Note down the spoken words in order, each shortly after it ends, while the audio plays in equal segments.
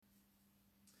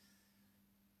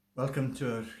Welcome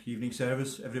to our evening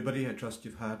service, everybody. I trust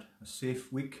you've had a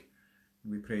safe week.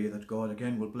 We pray that God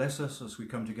again will bless us as we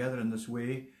come together in this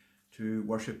way to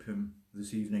worship Him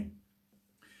this evening.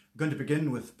 We're going to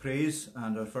begin with praise,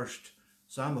 and our first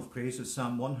psalm of praise is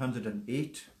Psalm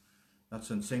 108. That's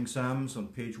in Sing Psalms on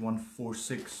page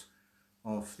 146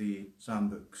 of the Psalm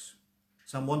books.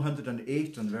 Psalm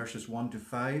 108 and verses 1 to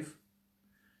 5.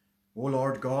 O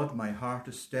Lord God, my heart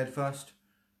is steadfast,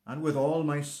 and with all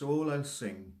my soul I'll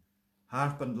sing.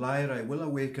 Harp and lyre I will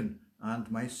awaken, and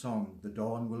my song the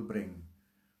dawn will bring.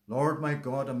 Lord my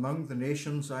God, among the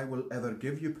nations I will ever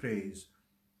give you praise.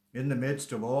 In the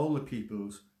midst of all the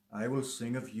peoples I will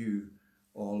sing of you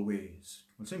always.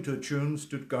 We'll sing to the tune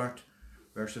Stuttgart,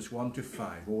 verses 1 to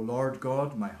 5. O Lord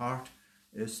God, my heart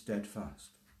is steadfast.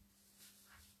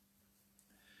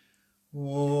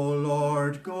 O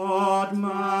Lord God,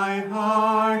 my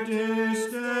heart is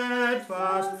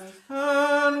steadfast,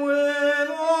 and with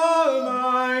all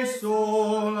my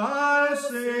soul I'll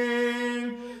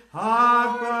sing.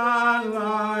 Harp and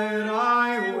lyre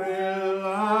I will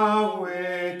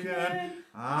awaken,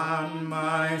 and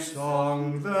my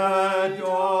song the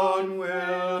dawn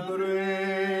will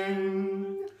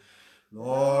bring.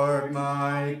 Lord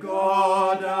my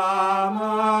God,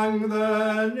 among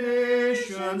the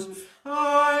nations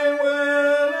I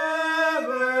will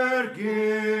ever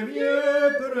give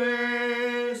you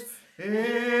praise.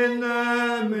 In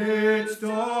the midst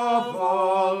of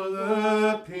all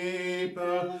the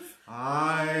people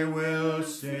I will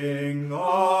sing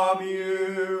of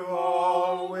you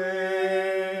always.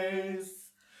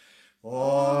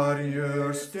 For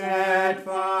your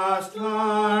steadfast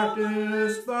heart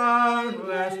is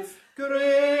boundless,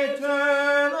 greater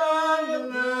than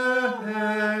the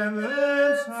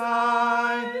heavens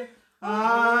high,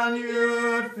 and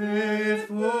your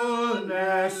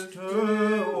faithfulness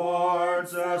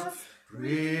towards us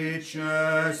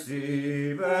reaches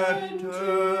even to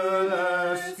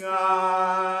the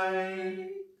sky.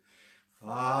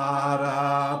 Far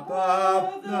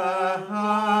above the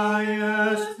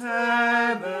highest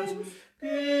heavens,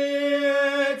 be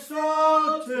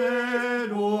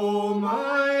exalted, O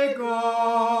my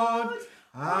God,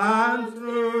 and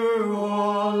through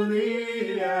all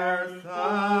the earth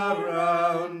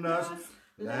around us,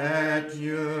 let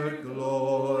your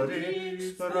glory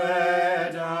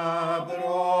spread abroad.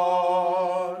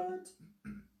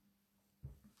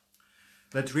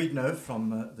 Let's read now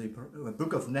from the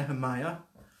book of Nehemiah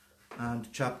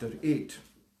and chapter 8.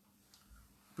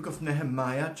 Book of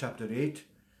Nehemiah, chapter 8,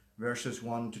 verses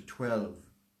 1 to 12.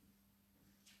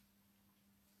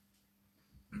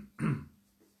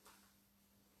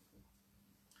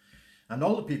 And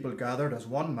all the people gathered as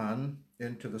one man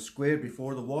into the square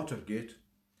before the water gate,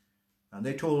 and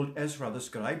they told Ezra the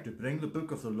scribe to bring the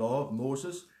book of the law of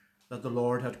Moses that the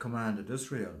Lord had commanded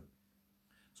Israel.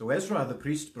 So Ezra the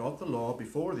priest brought the law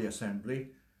before the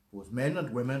assembly, both men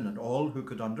and women and all who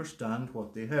could understand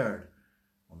what they heard,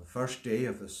 on the first day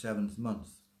of the 7th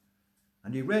month.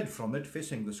 And he read from it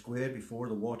facing the square before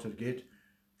the water gate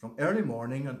from early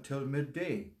morning until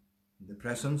midday, in the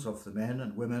presence of the men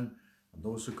and women and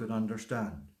those who could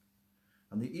understand.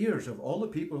 And the ears of all the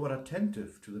people were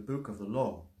attentive to the book of the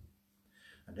law.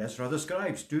 And Ezra the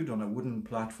scribe stood on a wooden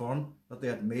platform that they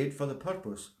had made for the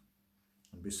purpose.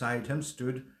 And beside him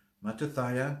stood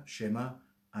Mattithiah, Shema,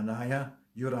 Ananiah,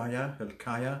 Uriah,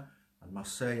 Hilkiah, and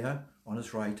Maaseiah on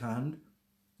his right hand,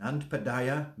 and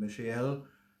Pedaiah, Mishael,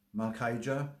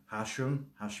 Malchijah, Hashum,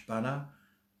 Hashbana,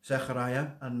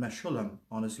 Zechariah, and Meshullam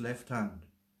on his left hand.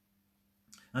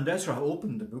 And Ezra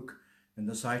opened the book in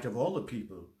the sight of all the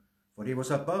people, for he was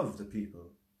above the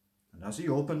people. And as he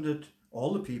opened it,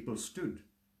 all the people stood.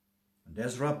 And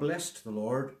Ezra blessed the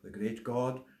Lord, the great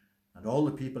God, and all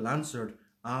the people answered,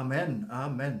 Amen,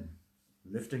 Amen,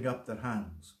 lifting up their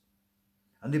hands.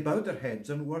 And they bowed their heads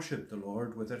and worshipped the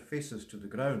Lord with their faces to the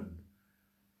ground.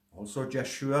 Also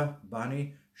Jeshua,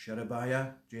 Bani,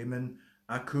 Sherebiah, Jamin,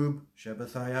 Akub,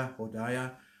 Shebathiah,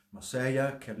 Hodiah,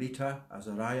 Maaseiah, Kelita,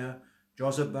 Azariah,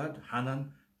 Jozabad,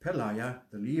 Hanan, Peliah,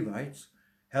 the Levites,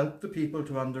 helped the people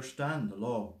to understand the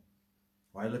law,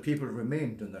 while the people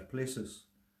remained in their places.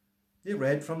 They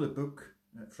read from the book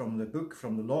from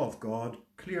the law of God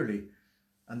clearly,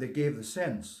 and they gave the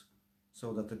sense,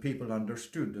 so that the people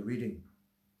understood the reading.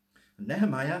 And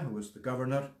Nehemiah, who was the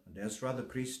governor, and Ezra the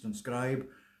priest and scribe,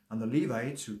 and the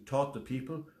Levites who taught the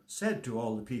people, said to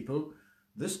all the people,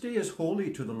 This day is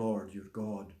holy to the Lord your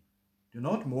God. Do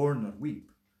not mourn or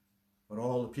weep. For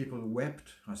all the people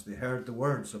wept as they heard the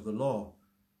words of the law.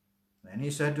 Then he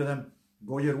said to them,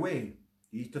 Go your way,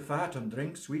 eat the fat and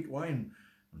drink sweet wine,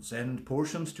 and send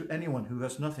portions to anyone who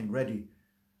has nothing ready.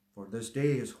 for this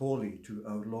day is holy to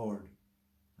our Lord.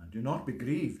 And do not be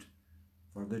grieved,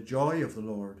 for the joy of the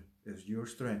Lord is your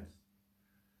strength.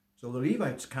 So the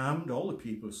Levites calmed all the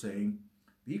people, saying,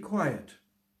 Be quiet,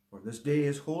 for this day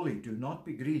is holy, do not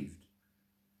be grieved.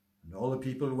 And all the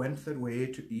people went their way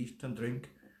to eat and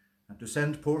drink, and to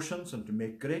send portions, and to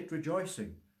make great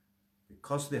rejoicing,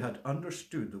 because they had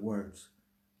understood the words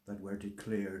that were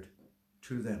declared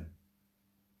to them.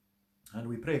 And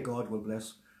we pray God will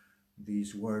bless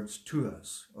these words to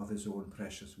us of his own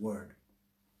precious word.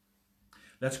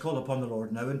 Let's call upon the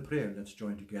Lord now in prayer. Let's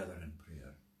join together in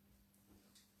prayer.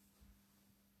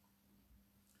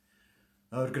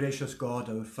 Our gracious God,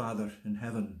 our Father in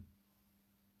heaven,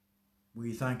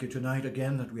 we thank you tonight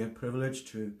again that we are privileged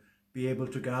to be able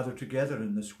to gather together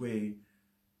in this way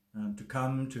and to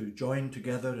come to join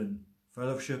together in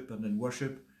fellowship and in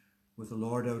worship with the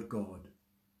Lord our God.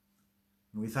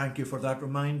 And we thank you for that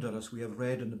reminder, as we have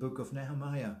read in the book of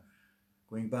Nehemiah,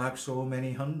 going back so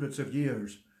many hundreds of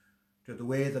years, to the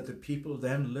way that the people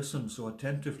then listened so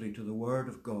attentively to the word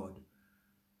of God,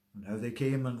 and how they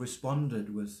came and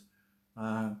responded with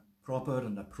proper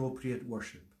and appropriate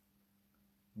worship.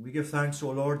 And we give thanks, O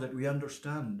Lord, that we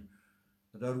understand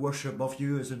that our worship of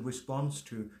you is in response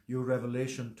to your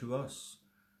revelation to us,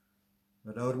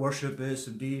 that our worship is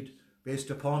indeed based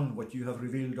upon what you have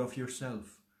revealed of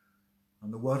yourself,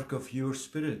 and the work of your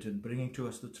Spirit in bringing to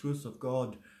us the truth of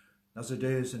God as it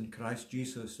is in Christ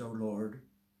Jesus our Lord.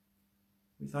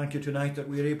 We thank you tonight that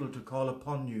we are able to call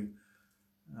upon you.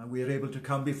 We are able to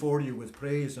come before you with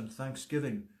praise and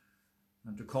thanksgiving,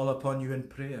 and to call upon you in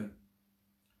prayer.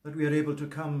 That we are able to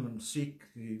come and seek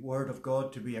the word of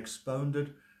God to be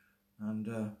expounded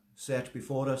and set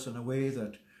before us in a way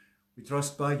that we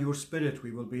trust by your Spirit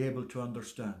we will be able to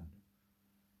understand.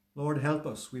 Lord, help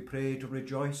us, we pray, to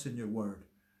rejoice in your word.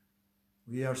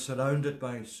 We are surrounded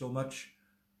by so much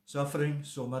suffering,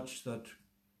 so much that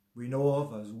we know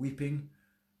of as weeping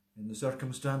in the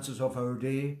circumstances of our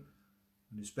day,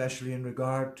 and especially in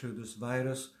regard to this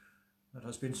virus that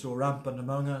has been so rampant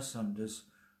among us and is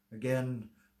again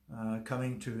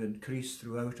coming to increase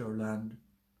throughout our land.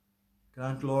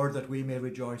 Grant, Lord, that we may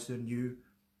rejoice in you,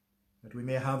 that we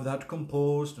may have that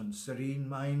composed and serene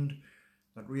mind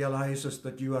that realizes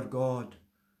that you are God,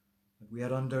 that we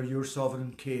are under your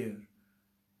sovereign care,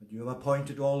 that you have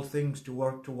appointed all things to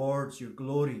work towards your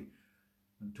glory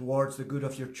and towards the good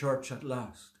of your church at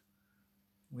last.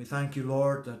 We thank you,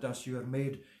 Lord, that as you are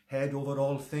made head over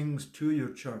all things to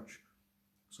your church,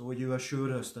 so you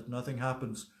assure us that nothing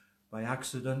happens by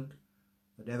accident,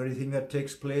 that everything that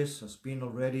takes place has been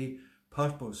already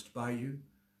purposed by you.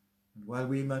 And while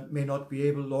we may not be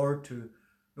able, Lord, to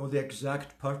know the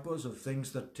exact purpose of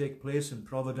things that take place in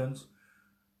providence,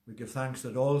 we give thanks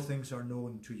that all things are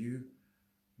known to you.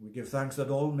 We give thanks that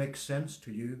all make sense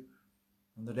to you,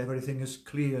 and that everything is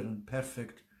clear and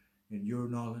perfect in your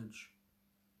knowledge.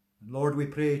 And Lord, we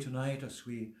pray tonight as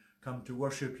we come to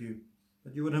worship you,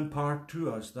 that you would impart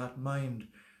to us that mind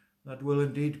that will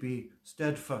indeed be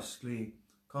steadfastly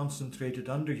concentrated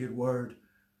under your word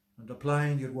and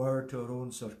applying your word to our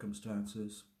own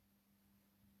circumstances.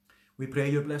 We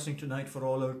pray your blessing tonight for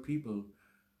all our people.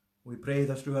 We pray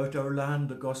that throughout our land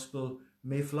the gospel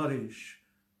may flourish,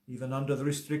 even under the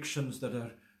restrictions that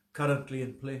are currently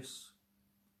in place.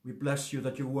 We bless you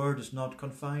that your word is not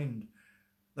confined,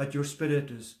 that your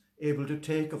Spirit is able to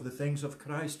take of the things of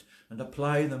Christ and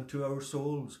apply them to our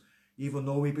souls, even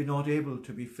though we be not able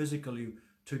to be physically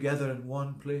together in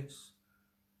one place.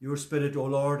 Your Spirit, O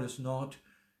Lord, is not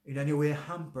in any way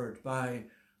hampered by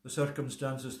the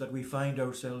circumstances that we find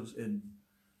ourselves in.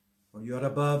 For you are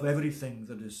above everything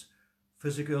that is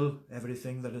physical,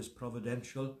 everything that is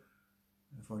providential.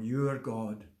 For you are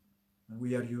God, and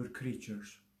we are your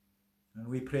creatures. And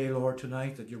we pray, Lord,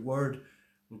 tonight that your word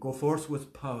will go forth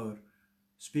with power.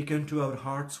 Speak into our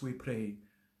hearts, we pray,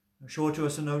 and show to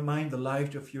us in our mind the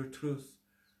light of your truth.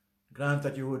 Grant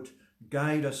that you would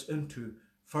guide us into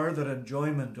further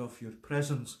enjoyment of your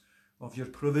presence, of your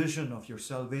provision, of your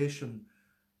salvation,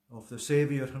 of the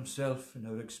Saviour himself in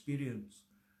our experience.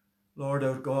 Lord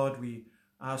our God, we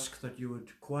ask that you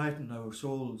would quieten our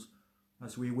souls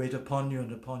as we wait upon you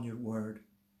and upon your word.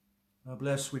 Now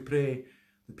bless, we pray,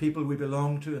 the people we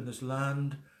belong to in this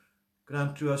land.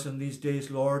 Grant to us in these days,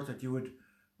 Lord, that you would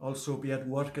also be at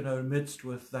work in our midst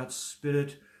with that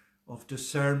spirit of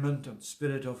discernment and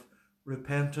spirit of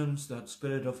repentance, that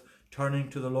spirit of turning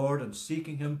to the Lord and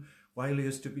seeking him while he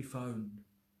is to be found.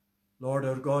 Lord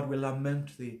our God, we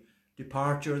lament the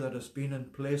departure that has been in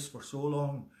place for so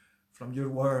long from your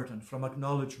word and from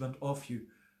acknowledgement of you,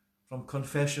 from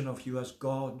confession of you as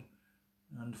God,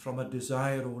 and from a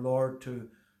desire, O Lord, to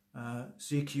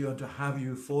seek you and to have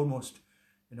you foremost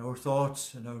in our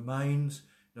thoughts, in our minds,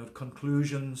 in our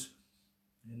conclusions,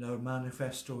 in our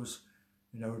manifestos,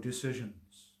 in our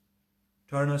decisions.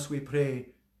 Turn us, we pray,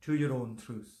 to your own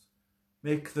truth.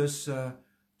 Make this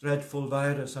dreadful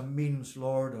virus a means,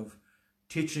 Lord, of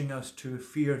teaching us to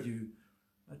fear you,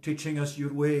 teaching us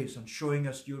your ways and showing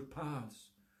us your paths.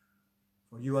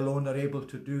 For you alone are able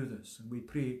to do this. And we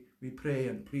pray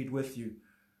and plead with you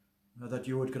that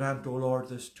you would grant, O Lord,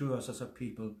 this to us as a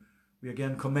people. We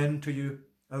again commend to you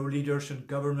our leaders in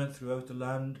government throughout the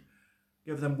land.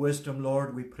 Give them wisdom,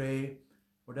 Lord, we pray.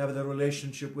 Whatever their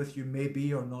relationship with you may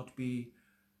be or not be,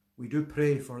 we do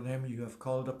pray for them. You have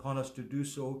called upon us to do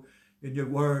so in your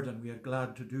word, and we are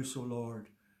glad to do so, Lord,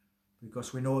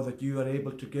 because we know that you are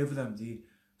able to give them the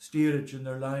steerage in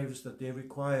their lives that they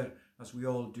require, as we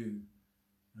all do.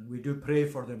 And we do pray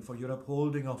for them, for your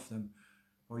upholding of them,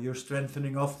 for your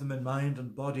strengthening of them in mind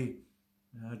and body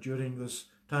during this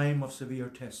time of severe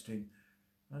testing.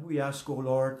 And we ask, O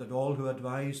Lord, that all who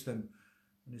advise them,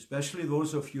 and especially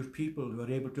those of your people who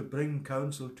are able to bring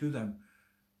counsel to them,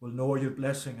 will know your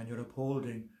blessing and your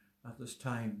upholding at this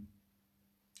time.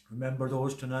 Remember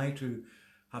those tonight who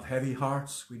have heavy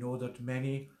hearts. We know that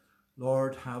many,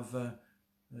 Lord, have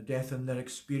death in their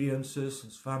experiences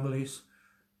as families,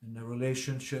 in their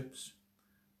relationships.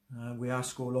 We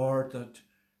ask, O Lord, that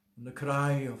when the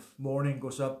cry of mourning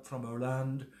goes up from our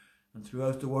land and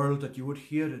throughout the world, that you would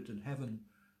hear it in heaven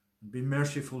and be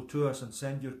merciful to us and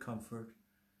send your comfort.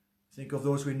 Think of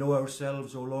those we know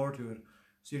ourselves, O Lord, who are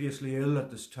seriously ill at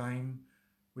this time.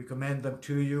 We commend them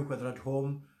to you, whether at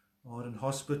home or in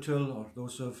hospital, or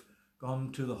those who have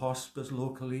gone to the hospice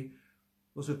locally,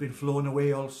 those who have been flown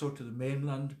away also to the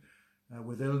mainland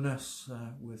with illness,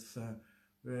 with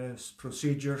various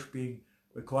procedures being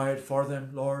required for them.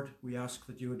 Lord, we ask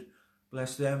that you would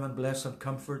bless them and bless and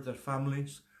comfort their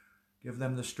families, give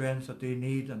them the strength that they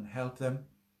need and help them,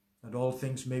 that all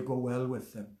things may go well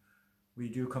with them. We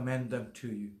do commend them to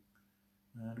you.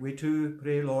 And we too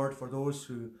pray, Lord, for those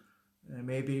who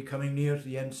may be coming near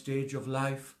the end stage of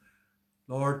life.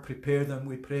 Lord, prepare them,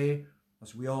 we pray,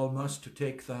 as we all must, to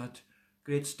take that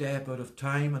great step out of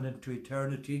time and into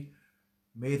eternity.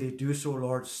 May they do so,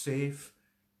 Lord, safe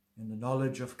in the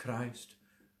knowledge of Christ,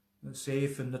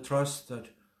 safe in the trust that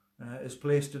is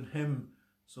placed in him,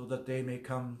 so that they may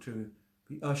come to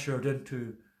be ushered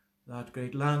into that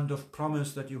great land of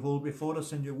promise that you hold before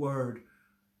us in your word,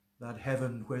 that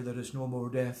heaven where there is no more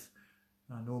death,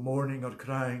 no mourning or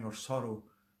crying or sorrow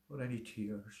or any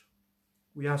tears.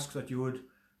 We ask that you would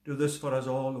do this for us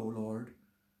all, O Lord,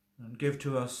 and give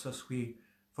to us as we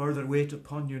further wait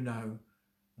upon you now,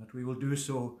 that we will do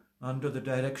so under the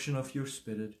direction of your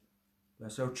Spirit.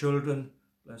 Bless our children,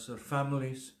 bless our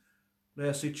families,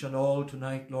 bless each and all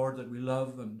tonight, Lord, that we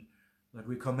love and that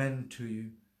we commend to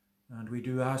you. And we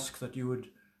do ask that you would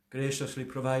graciously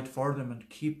provide for them and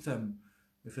keep them,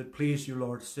 if it please you,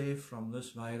 Lord, safe from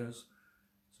this virus,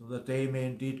 so that they may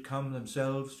indeed come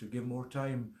themselves to give more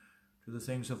time to the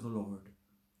things of the Lord.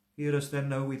 Hear us then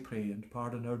now, we pray, and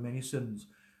pardon our many sins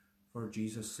for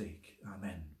Jesus' sake.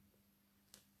 Amen.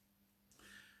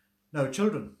 Now,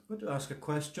 children, I'm going to ask a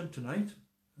question tonight.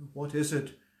 What is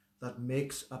it that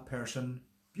makes a person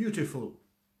beautiful?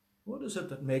 What is it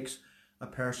that makes a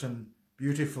person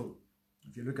beautiful?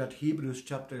 If you look at Hebrews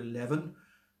chapter 11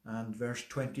 and verse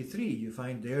 23, you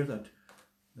find there that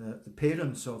the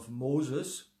parents of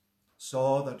Moses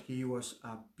saw that he was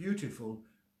a beautiful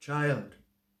child.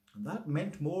 And that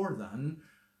meant more than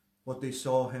what they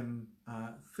saw him,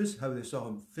 how they saw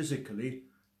him physically,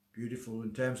 beautiful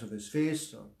in terms of his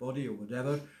face or body or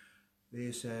whatever.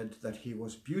 They said that he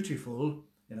was beautiful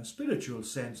in a spiritual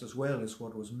sense as well as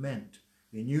what was meant.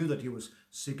 They knew that he was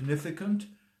significant,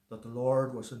 that the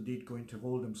Lord was indeed going to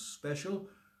hold him special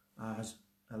as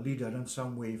a leader in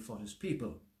some way for his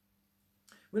people.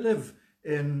 We live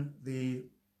in the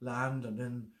land and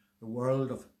in the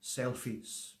world of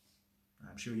selfies.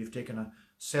 I'm sure you've taken a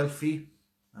selfie.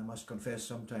 I must confess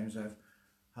sometimes I've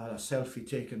had a selfie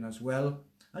taken as well.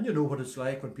 And you know what it's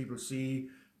like when people see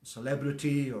a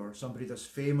celebrity or somebody that's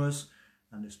famous,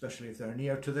 and especially if they're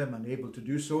near to them and able to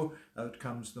do so, out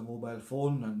comes the mobile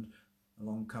phone and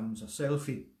along comes a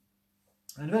selfie.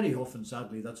 And very often,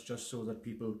 sadly, that's just so that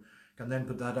people can then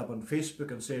put that up on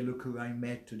Facebook and say, look who I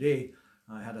met today.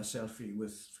 I had a selfie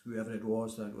with whoever it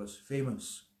was that was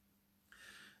famous.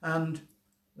 And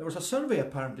there was a survey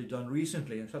apparently done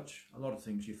recently, and such a lot of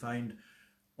things you find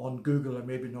on Google are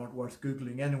maybe not worth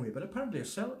Googling anyway, but apparently a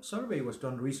survey was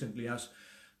done recently as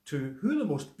to who the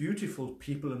most beautiful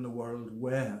people in the world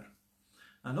were.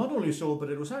 And not only so, but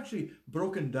it was actually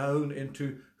broken down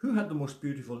into who had the most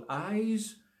beautiful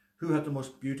eyes, who had the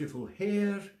most beautiful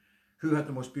hair, who had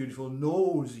the most beautiful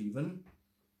nose even,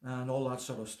 and all that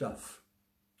sort of stuff.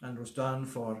 And it was done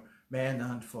for men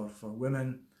and for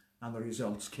women, and the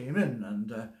results came in.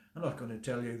 And I'm not going to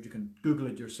tell you, you can Google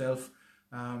it yourself,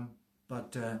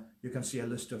 but you can see a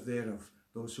list of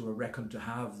those who are reckoned to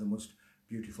have the most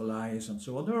beautiful eyes and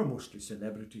so on. They are mostly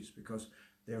celebrities because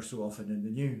they're so often in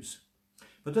the news.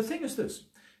 But the thing is this,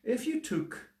 if you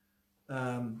took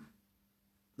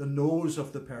the nose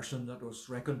of the person that was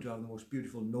reckoned to have the most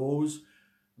beautiful nose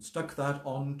and stuck that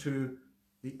onto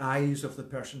the eyes of the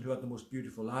person who had the most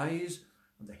beautiful eyes,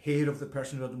 and the hair of the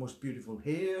person who had the most beautiful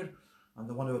hair, and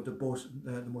the one who had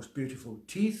the most beautiful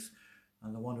teeth,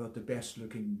 and the one who had the best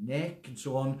looking neck, and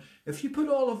so on. If you put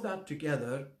all of that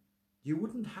together, you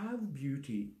wouldn't have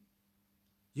beauty.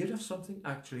 You'd have something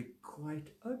actually quite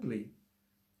ugly.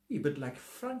 A bit like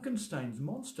Frankenstein's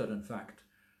monster, in fact.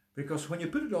 Because when you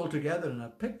put it all together in a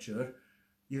picture,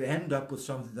 you end up with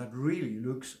something that really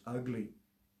looks ugly.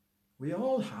 We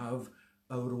all have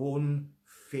our own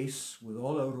face with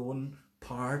all our own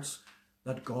parts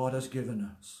that God has given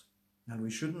us. And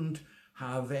we shouldn't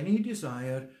have any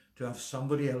desire to have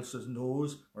somebody else's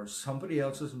nose or somebody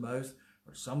else's mouth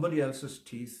or somebody else's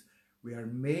teeth. We are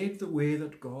made the way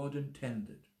that God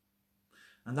intended.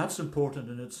 And that's important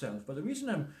in itself. But the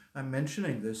reason I'm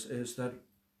mentioning this is that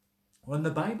when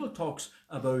the Bible talks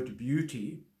about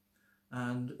beauty,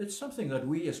 and it's something that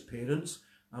we as parents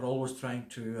are always trying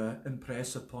to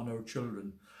impress upon our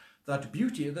children, that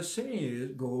beauty, the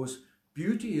saying goes,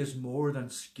 beauty is more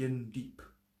than skin deep.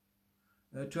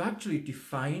 To actually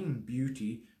define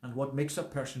beauty and what makes a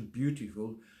person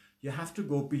beautiful, you have to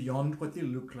go beyond what they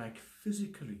look like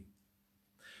physically.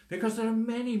 Because there are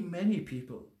many, many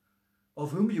people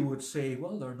of whom you would say,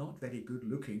 well, they're not very good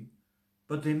looking,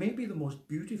 but they may be the most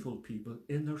beautiful people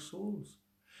in their souls.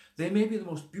 They may be the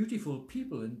most beautiful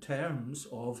people in terms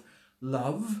of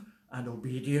love and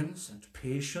obedience and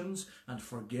patience and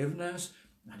forgiveness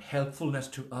and helpfulness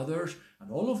to others and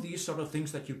all of these sort of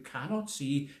things that you cannot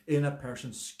see in a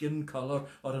person's skin colour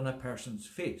or in a person's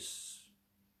face.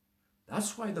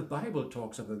 That's why the Bible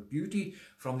talks about beauty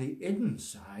from the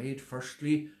inside,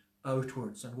 firstly,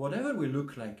 outwards. And whatever we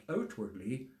look like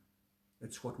outwardly,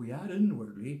 it's what we are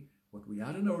inwardly, what we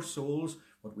are in our souls,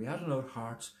 what we are in our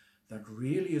hearts, that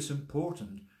really is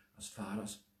important as far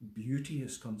as beauty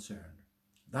is concerned.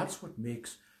 That's what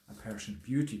makes a person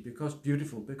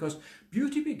beautiful, because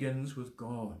beauty begins with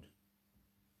God.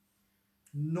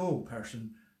 No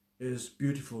person is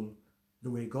beautiful the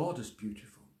way God is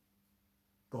beautiful.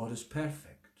 God is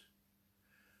perfect.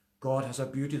 God has a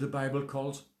beauty the Bible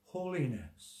calls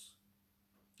holiness.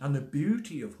 And the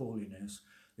beauty of holiness,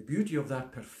 the beauty of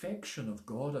that perfection of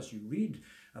God, as you read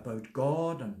about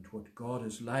God and what God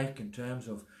is like in terms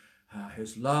of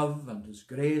his love and his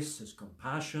grace, his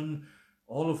compassion,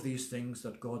 all of these things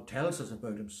that God tells us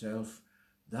about himself,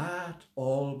 that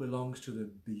all belongs to the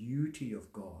beauty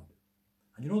of God.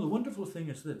 And you know, the wonderful thing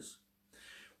is this.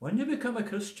 When you become a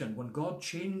Christian, when God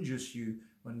changes you,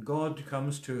 when God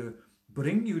comes to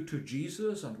bring you to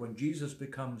Jesus, and when Jesus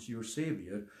becomes your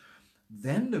Saviour,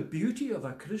 then the beauty of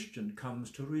a Christian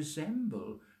comes to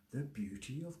resemble the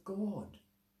beauty of God.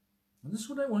 And this is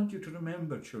what I want you to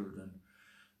remember, children.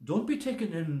 Don't be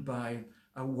taken in by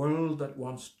a world that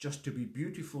wants just to be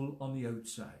beautiful on the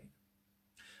outside,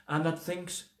 and that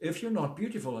thinks if you're not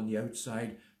beautiful on the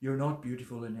outside, you're not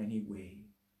beautiful in any way.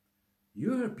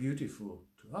 You are beautiful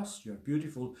to us, you're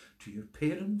beautiful to your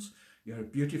parents, you're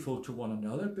beautiful to one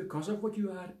another because of what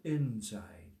you are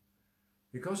inside,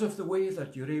 because of the way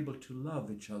that you're able to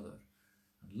love each other,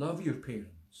 and love your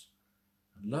parents,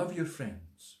 and love your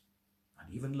friends,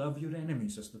 and even love your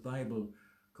enemies, as the Bible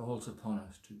calls upon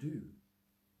us to do.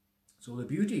 So the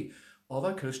beauty of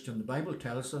a Christian, the Bible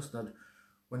tells us that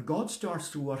when God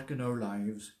starts to work in our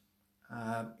lives,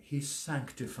 he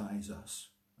sanctifies us.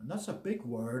 And that's a big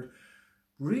word.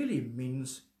 Really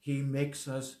means he makes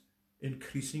us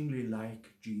increasingly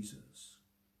like Jesus.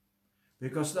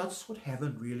 Because that's what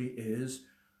heaven really is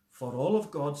for all of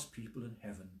God's people in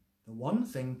heaven. The one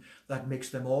thing that makes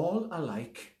them all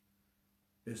alike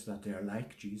is that they are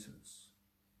like Jesus.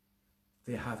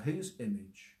 They have his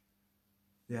image.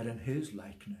 They are in his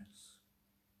likeness.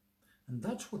 And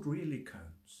that's what really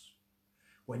counts.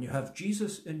 When you have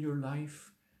Jesus in your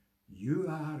life, you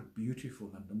are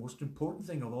beautiful. And the most important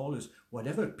thing of all is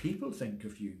whatever people think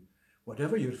of you,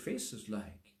 whatever your face is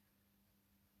like,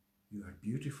 you are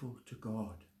beautiful to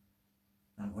God.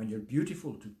 And when you're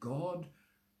beautiful to God,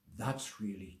 that's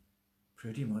really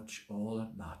pretty much all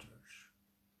that matters.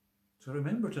 So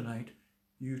remember tonight,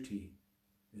 beauty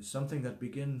is something that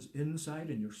begins inside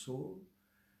in your soul.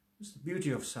 It's the beauty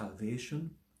of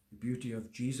salvation, the beauty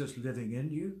of Jesus living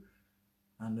in you,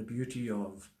 and the beauty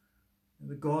of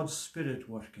the God's Spirit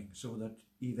working, so that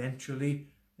eventually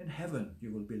in heaven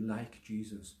you will be like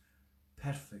Jesus,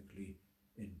 perfectly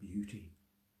in beauty.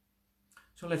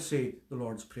 So let's say the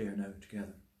Lord's Prayer now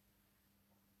together.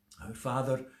 Our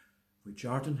Father, which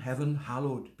art in heaven,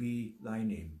 hallowed be thy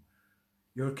name.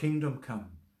 Your kingdom come,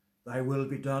 thy will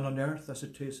be done on earth as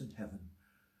it is in heaven.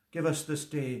 Give us this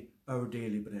day our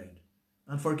daily bread,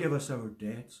 and forgive us our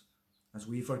debts, as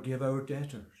we forgive our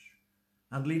debtors.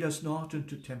 And lead us not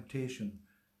into temptation,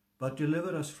 but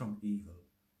deliver us from evil.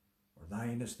 For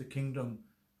thine is the kingdom,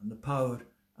 and the power,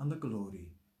 and the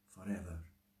glory, forever.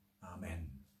 Amen.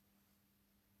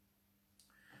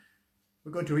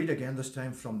 We're going to read again, this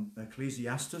time from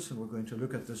Ecclesiastes, and we're going to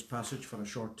look at this passage for a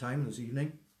short time this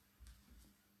evening.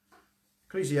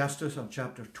 Ecclesiastes on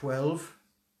chapter 12,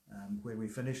 where we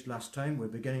finished last time. We're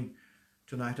beginning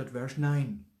tonight at verse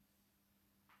 9.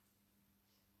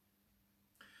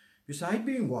 Beside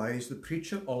being wise, the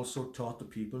preacher also taught the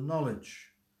people knowledge,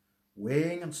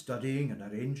 weighing and studying and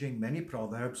arranging many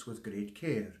proverbs with great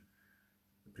care.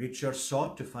 The preacher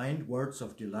sought to find words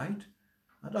of delight,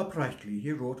 and uprightly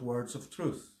he wrote words of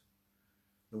truth.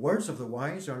 The words of the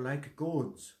wise are like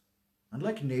goads, and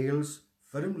like nails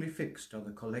firmly fixed are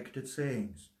the collected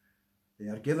sayings. They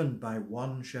are given by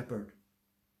one shepherd.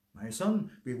 My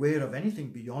son, beware of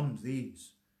anything beyond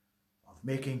these. Of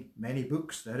making many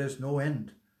books there is no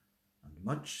end, and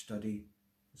much study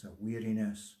is a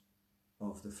weariness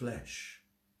of the flesh.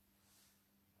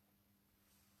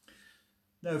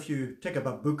 Now, if you take up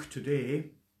a book today,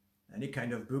 any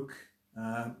kind of book,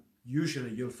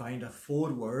 usually you'll find a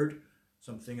foreword,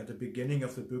 something at the beginning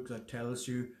of the book that tells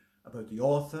you about the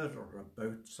author or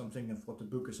about something of what the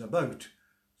book is about,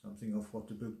 something of what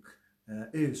the book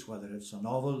is, whether it's a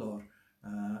novel or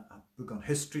a book on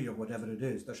history or whatever it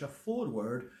is. There's a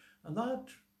foreword, and that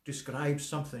describes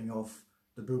something of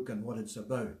the book and what it's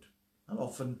about. And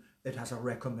often it has a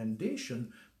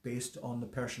recommendation based on the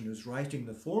person who's writing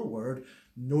the foreword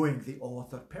knowing the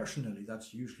author personally.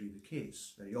 That's usually the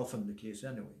case, very often the case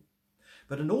anyway.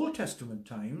 But in Old Testament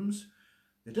times,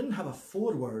 they didn't have a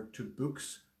foreword to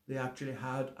books. They actually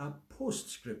had a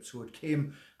postscript, so it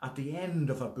came at the end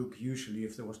of a book, usually,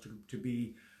 if there was to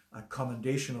be a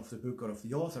commendation of the book or of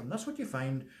the author. And that's what you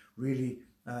find really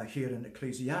here in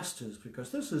Ecclesiastes,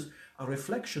 because this is a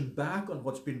reflection back on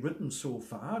what's been written so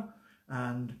far.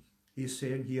 And he's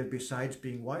saying here, besides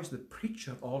being wise, the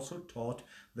preacher also taught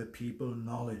the people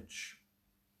knowledge.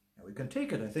 Now we can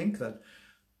take it, I think, that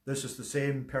this is the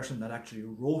same person that actually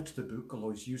wrote the book,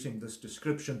 although he's using this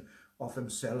description of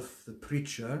himself, the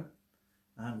preacher.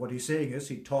 And what he's saying is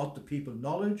he taught the people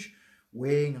knowledge,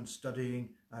 weighing and studying,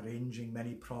 arranging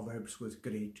many proverbs with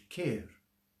great care.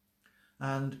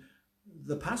 And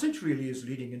the passage really is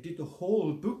leading, indeed the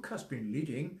whole book has been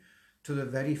leading to the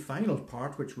very final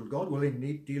part, which will, God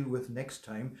willing, deal with next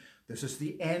time. This is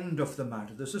the end of the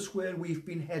matter. This is where we've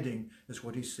been heading, is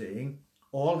what he's saying.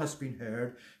 All has been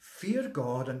heard. Fear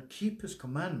God and keep his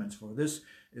commandments, for this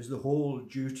is the whole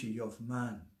duty of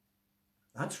man.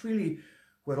 That's really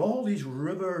where all these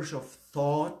rivers of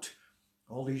thought,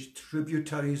 all these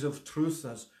tributaries of truth,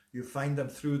 as you find them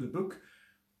through the book,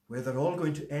 where they're all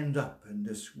going to end up in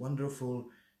this wonderful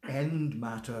end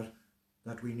matter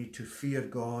that we need to fear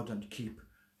God and keep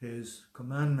his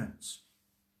commandments.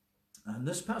 And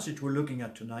this passage we're looking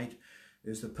at tonight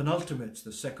is the penultimate,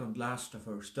 the second last of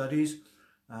our studies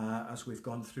as we've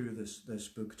gone through this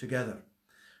book together.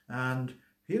 And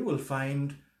here we'll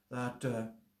find that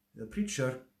the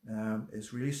preacher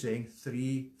is really saying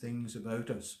three things about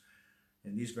us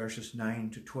in these verses 9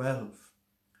 to 12.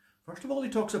 First of all, he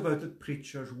talks about the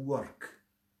preacher's work.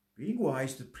 Being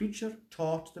wise, the preacher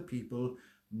taught the people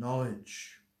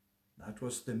knowledge. That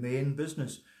was the main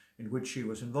business in which he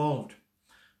was involved.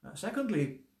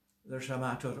 Secondly, there's a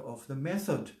matter of the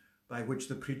method by which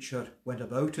the preacher went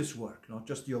about his work, not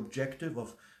just the objective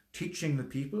of teaching the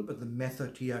people, but the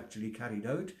method he actually carried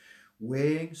out,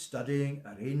 weighing, studying,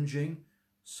 arranging,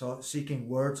 seeking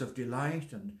words of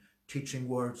delight and teaching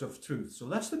words of truth. So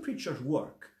that's the preacher's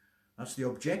work. That's the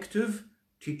objective,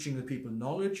 teaching the people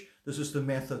knowledge. This is the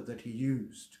method that he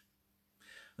used.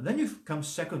 And then you come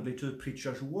secondly to the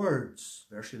preacher's words.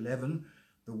 Verse 11,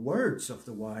 the words of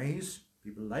the wise,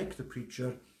 people like the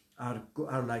preacher,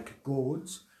 are like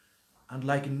goads, and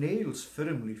like nails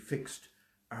firmly fixed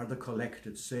are the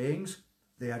collected sayings.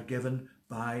 They are given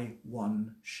by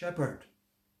one shepherd.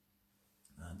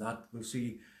 And that, we'll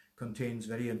see, contains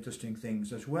very interesting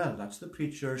things as well. That's the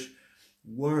preacher's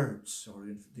words, or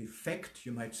the effect,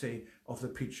 you might say, of the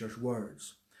preacher's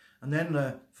words. And then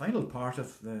the final part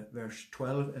of verse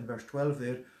 12, in verse 12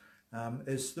 there,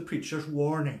 is the preacher's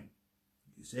warning.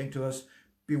 He's saying to us,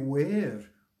 beware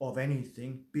of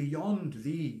anything beyond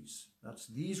these. That's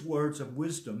these words of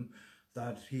wisdom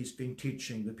that he's been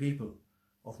teaching the people.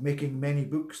 Of making many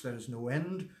books there is no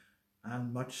end,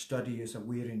 and much study is a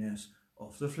weariness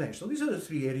of the flesh. So these are the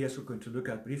three areas we're going to look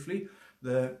at briefly: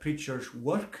 the preacher's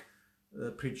work,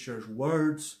 the preacher's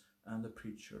words, and the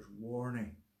preacher's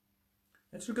warning.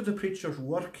 Let's look at the preacher's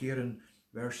work here in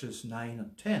verses 9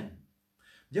 and 10.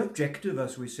 The objective,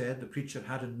 as we said, the preacher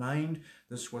had in mind,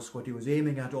 this was what he was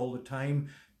aiming at all the time,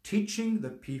 teaching the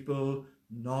people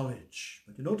knowledge.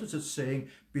 But you notice it's saying,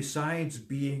 besides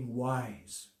being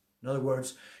wise. In other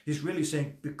words, he's really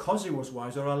saying because he was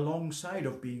wise, or alongside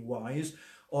of being wise,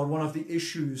 or one of the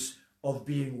issues of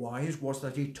being wise was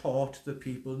that he taught the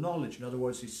people knowledge. In other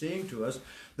words, he's saying to us,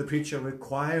 the preacher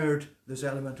required this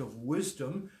element of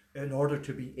wisdom in order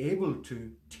to be able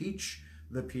to teach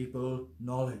the people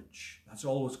knowledge. That's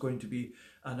always going to be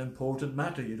an important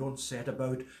matter. You don't set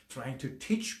about trying to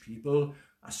teach people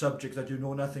a subject that you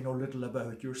know nothing or little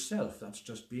about yourself. That's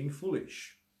just being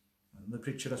foolish. And the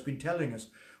preacher has been telling us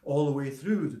all the way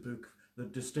through the book the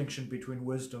distinction between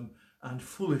wisdom and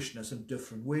foolishness in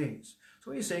different ways.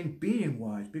 So he's saying being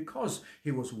wise, because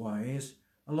he was wise,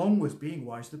 along with being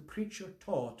wise, the preacher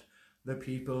taught the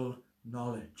people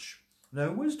knowledge.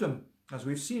 Now, wisdom, as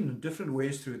we've seen in different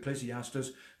ways through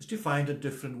Ecclesiastes, is defined in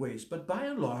different ways. But by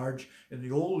and large, in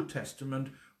the Old Testament,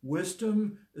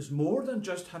 wisdom is more than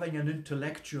just having an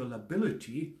intellectual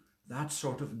ability, that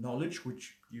sort of knowledge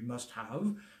which you must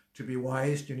have. To be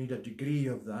wise, you need a degree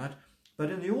of that. But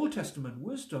in the Old Testament,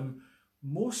 wisdom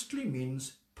mostly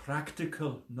means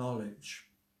practical knowledge.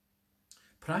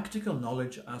 Practical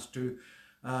knowledge as to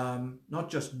not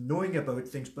just knowing about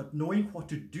things, but knowing what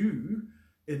to do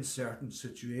in certain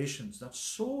situations. That's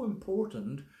so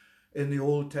important in the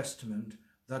Old Testament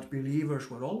that believers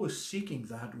were always seeking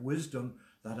that wisdom,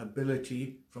 that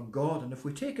ability from God. And if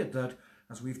we take it that,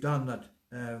 as we've done, that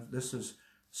this is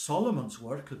Solomon's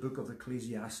work, the book of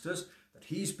Ecclesiastes, that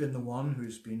he's been the one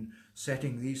who's been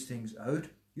setting these things out.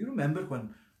 You remember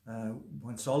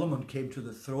when Solomon came to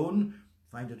the throne,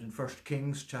 find it in 1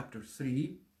 Kings chapter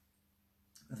 3,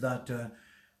 that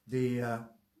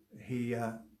he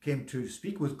came to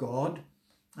speak with God,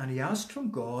 and he asked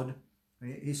from God,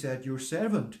 he said, your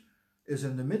servant is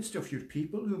in the midst of your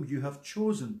people whom you have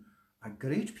chosen, a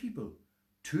great people,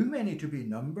 too many to be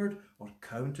numbered or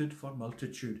counted for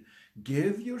multitude.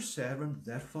 Give your servant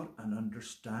therefore an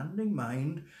understanding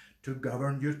mind to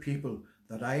govern your people,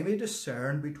 that I may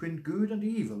discern between good and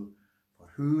evil. For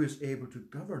who is able to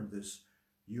govern this,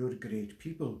 your great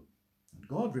people? And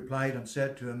God replied and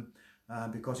said to him,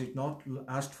 because he'd not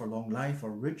asked for long life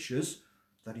or riches,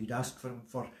 that he'd asked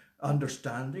for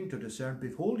understanding to discern.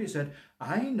 Behold, he said,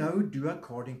 I now do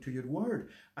according to your word.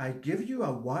 I give you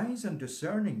a wise and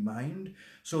discerning mind,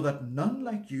 so that none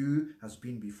like you has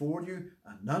been before you,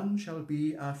 and none shall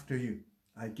be after you.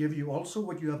 I give you also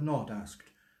what you have not asked,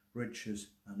 riches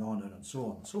and honor, and so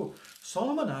on. So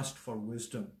Solomon asked for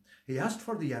wisdom. He asked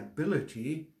for the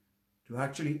ability to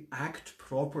actually act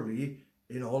properly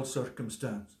in all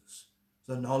circumstances.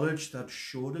 The knowledge that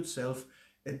showed itself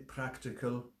in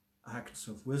practical acts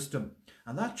of wisdom.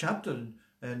 And that chapter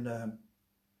in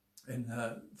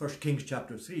 1 Kings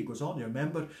chapter 3 goes on. You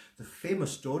remember the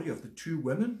famous story of the two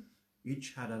women.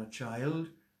 Each had a child.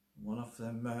 One of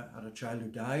them had a child who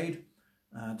died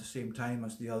at the same time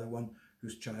as the other one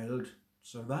whose child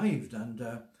survived. And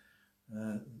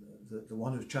the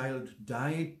one whose child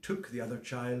died took the other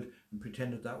child and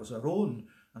pretended that was her own.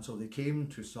 And so they came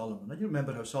to Solomon. And you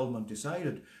remember how Solomon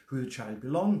decided who the child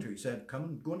belonged to. He said,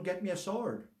 come, go and get me a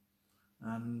sword.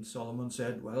 And Solomon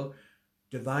said, well,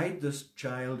 divide this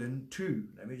child in two.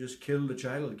 Let me just kill the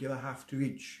child and give a half to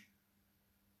each.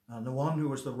 And the one who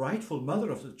was the rightful mother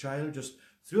of the child just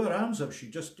threw her arms up. She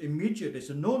just immediately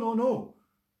said, no, no, no,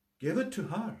 give it to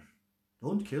her.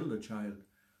 Don't kill the child.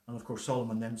 And of course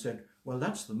Solomon then said, well,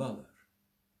 that's the mother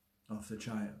of the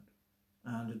child.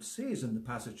 And it says in the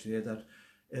passage there that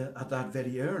at that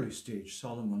very early stage,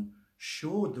 Solomon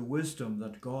showed the wisdom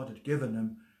that God had given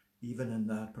him, even in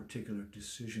that particular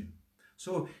decision.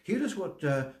 So here is what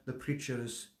the preacher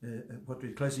is, what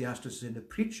Ecclesiastes is saying. The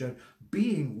preacher,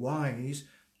 being wise,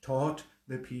 taught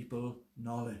the people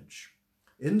knowledge,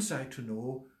 insight to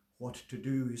know what to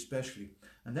do especially.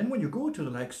 And then when you go to the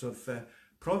likes of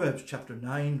Proverbs chapter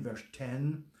 9, verse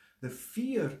 10, the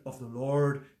fear of the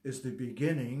Lord is the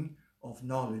beginning of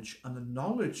knowledge, and the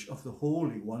knowledge of the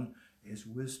Holy One is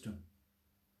wisdom.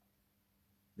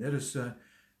 There is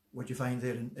what you find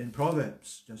there in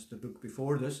Proverbs, just the book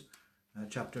before this,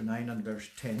 chapter 9 and verse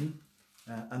 10.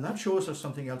 And that shows us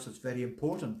something else that's very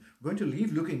important. We're going to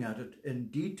leave looking at it in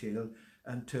detail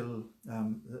until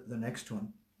the next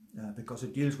one, because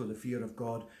it deals with the fear of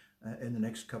God in the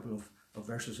next couple of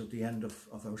verses at the end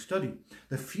of our study.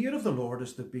 The fear of the Lord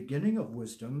is the beginning of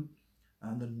wisdom,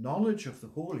 and the knowledge of the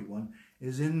Holy One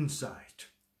is insight.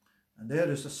 And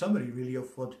there is a summary really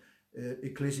of what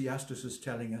Ecclesiastes is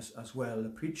telling us as well. The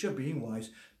preacher, being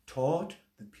wise, taught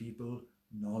the people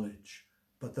knowledge.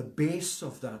 But the base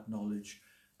of that knowledge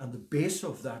and the base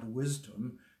of that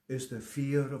wisdom is the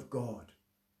fear of God.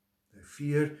 The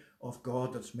fear of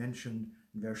God that's mentioned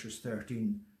in verses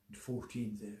 13 and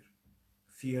 14 there.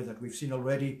 Fear that we've seen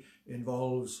already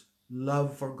involves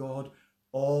love for God,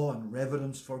 awe and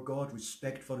reverence for God,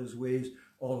 respect for his ways,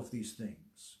 all of these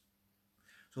things.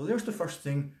 So there's the first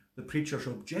thing. The preacher's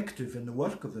objective in the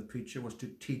work of the preacher was to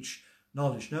teach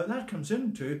knowledge. Now that comes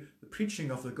into the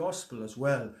preaching of the gospel as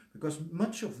well, because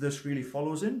much of this really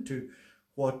follows into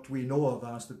what we know of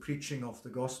as the preaching of the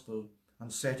gospel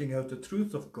and setting out the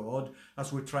truth of God,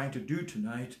 as we're trying to do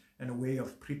tonight, in a way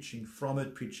of preaching from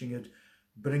it, preaching it,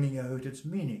 bringing out its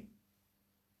meaning.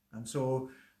 And so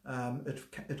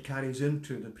it carries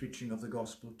into the preaching of the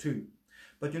gospel too.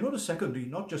 But you notice, secondly,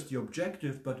 not just the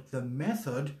objective, but the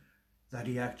method that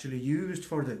he actually used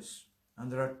for this.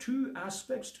 And there are two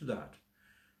aspects to that.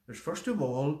 There's first of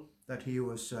all that he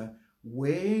was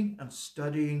weighing and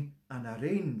studying and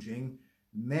arranging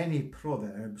many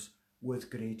proverbs with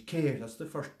great care. That's the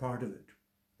first part of it.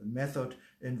 The method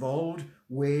involved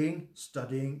weighing,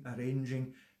 studying,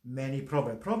 arranging many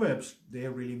proverbs. Proverbs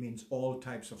there really means all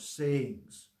types of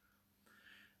sayings.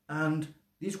 And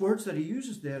these words that he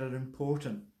uses there are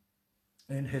important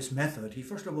in his method. He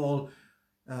first of all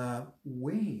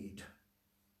weighed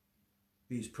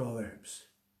these proverbs.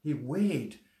 He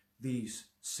weighed these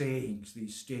sayings,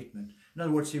 these statements. In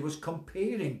other words, he was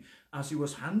comparing, as he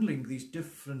was handling these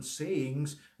different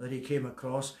sayings that he came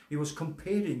across, he was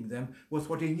comparing them with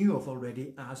what he knew of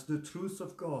already as the truth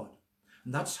of God.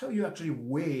 And that's how you actually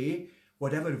weigh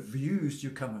whatever views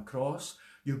you come across.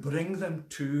 You bring them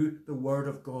to the Word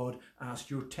of God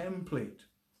as your template.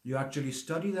 You actually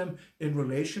study them in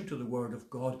relation to the Word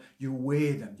of God. You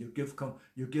weigh them. You give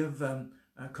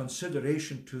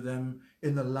consideration to them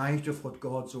in the light of what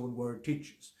God's own Word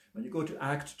teaches. When you go to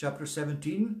Acts chapter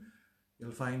 17,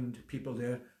 you'll find people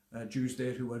there, Jews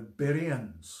there who were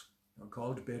Bereans. They're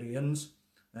called Bereans.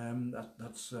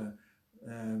 That's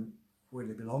where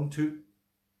they belong to.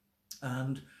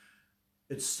 And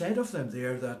it's said of them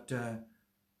there that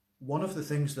one of the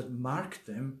things that marked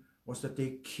them was that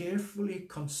they carefully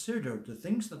considered the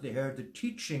things that they heard, the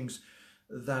teachings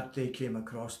that they came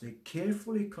across. They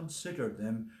carefully considered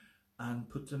them and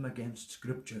put them against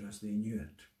Scripture as they knew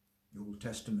it. The Old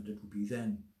Testament it would be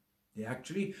then. They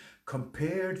actually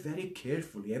compared very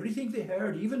carefully everything they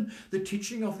heard, even the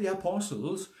teaching of the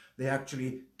apostles. They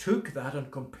actually took that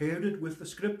and compared it with the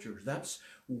Scriptures. That's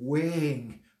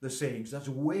weighing the sayings. That's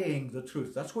weighing the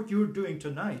truth. That's what you're doing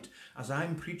tonight. As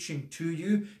I'm preaching to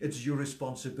you, it's your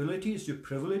responsibility, it's your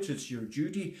privilege, it's your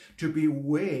duty to be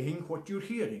weighing what you're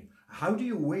hearing. How do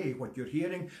you weigh what you're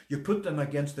hearing? You put them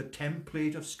against the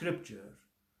template of Scripture.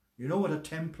 You know what a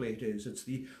template is? It's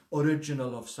the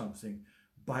original of something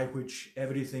by which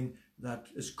everything that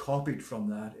is copied from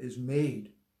that is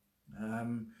made.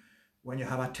 When you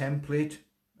have a template,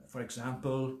 for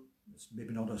example, it's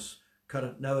maybe not as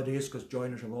current nowadays because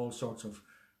joiners have all sorts of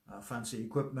fancy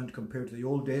equipment compared to the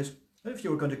old days. If you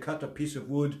were going to cut a piece of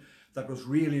wood that was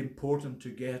really important to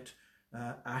get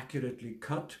accurately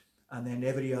cut, and then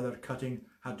every other cutting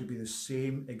had to be the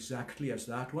same exactly as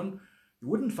that one, you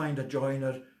wouldn't find a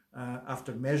joiner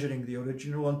after measuring the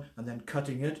original one and then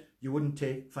cutting it. You wouldn't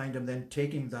find him then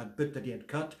taking that bit that he had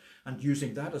cut and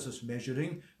using that as his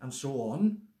measuring and so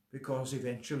on, because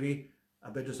eventually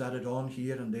a bit is added on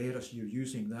here and there as you're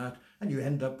using that, and you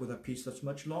end up with a piece that's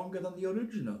much longer than the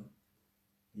original.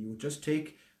 You would just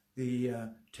take the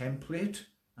template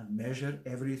and measure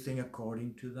everything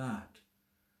according to that.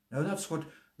 Now that's what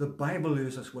the Bible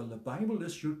is as well. The Bible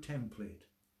is your template.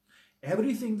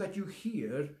 Everything that you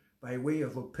hear by way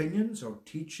of opinions or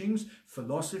teachings,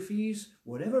 philosophies,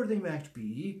 whatever they might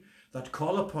be, that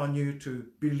call upon you to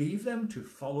believe them, to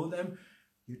follow them,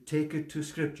 you take it to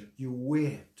Scripture. You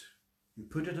weigh it. You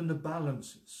put it in the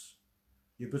balances.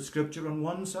 You put Scripture on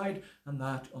one side and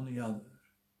that on the other.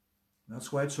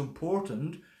 That's why it's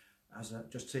important, as I'm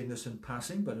just saying this in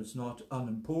passing, but it's not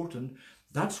unimportant.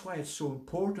 That's why it's so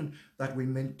important that we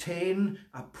maintain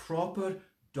a proper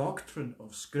doctrine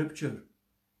of Scripture.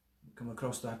 We'll come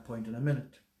across that point in a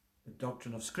minute. The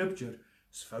doctrine of Scripture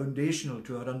is foundational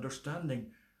to our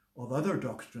understanding of other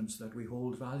doctrines that we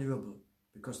hold valuable,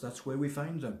 because that's where we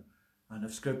find them. And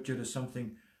if Scripture is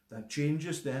something that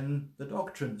changes, then the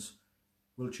doctrines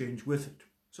will change with it.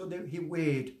 So he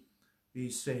weighed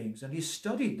these sayings, and he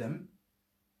studied them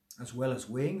as well as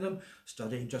weighing them.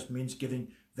 Studying just means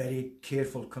giving very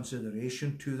careful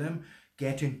consideration to them,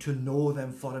 getting to know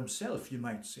them for himself, you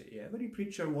might say. Every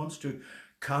preacher wants to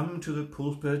come to the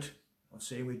pulpit, not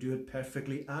saying we do it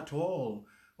perfectly at all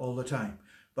the time,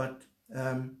 but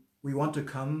we want to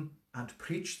come and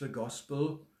preach the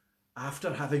gospel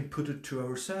after having put it to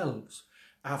ourselves,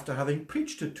 after having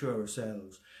preached it to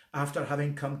ourselves, after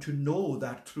having come to know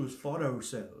that truth for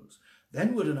ourselves.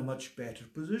 Then we're in a much better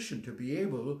position to be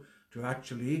able to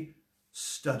actually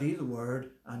study the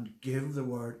word and give the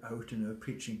word out in our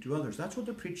preaching to others. That's what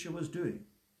the preacher was doing.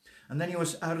 And then he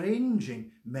was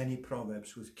arranging many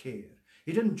proverbs with care.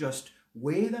 He didn't just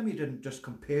weigh them, he didn't just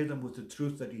compare them with the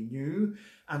truth that he knew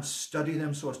and study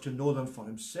them so as to know them for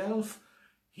himself.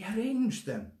 He arranged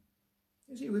them.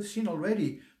 You see, we've seen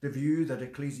already the view that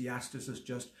Ecclesiastes is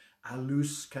just a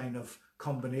loose kind of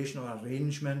combination or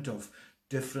arrangement of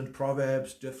different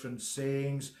proverbs, different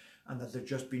sayings, and that they've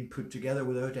just been put together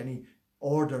without any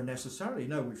order necessarily.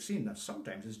 Now, we've seen that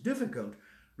sometimes it's difficult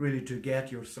really to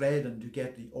get your thread and to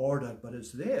get the order, but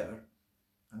it's there.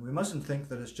 And we mustn't think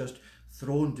that it's just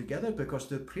thrown together, because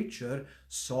the preacher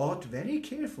sought very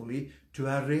carefully to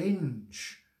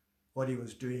arrange what he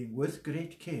was doing with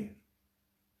great care.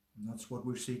 And that's what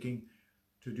we're seeking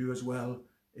to do as well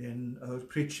in our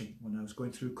preaching. When I was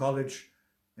going through college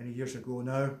many years ago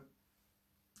now,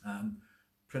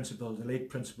 the late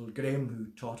Principal Graham,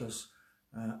 who taught us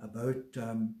about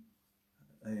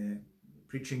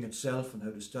preaching itself and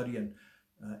how to study and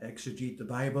exegete the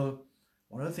Bible,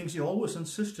 one of the things he always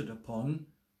insisted upon,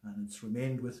 and it's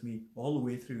remained with me all the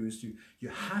way through, is you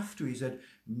have to, he said,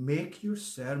 make your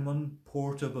sermon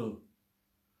portable.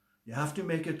 You have to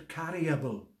make it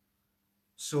carryable,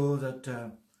 so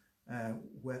that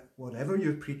whatever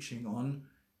you're preaching on,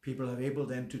 people are able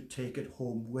then to take it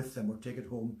home with them, or take it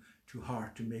home to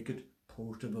heart, to make it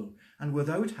portable. And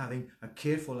without having a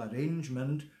careful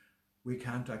arrangement, we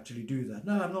can't actually do that.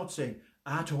 Now, I'm not saying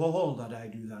at all that I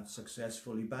do that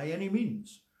successfully by any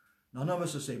means. None of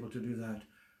us is able to do that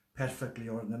perfectly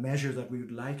or in the measure that we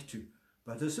would like to.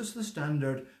 But this is the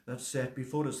standard that's set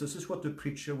before us. This is what the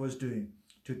preacher was doing,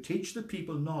 to teach the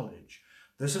people knowledge.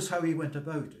 This is how he went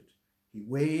about it. He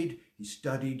weighed, he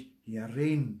studied, he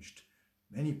arranged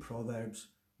many proverbs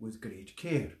with great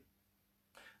care.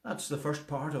 That's the first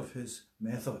part of his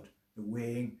method, the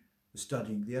weighing, the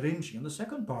studying, the arranging. And the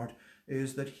second part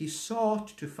is that he sought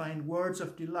to find words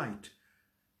of delight,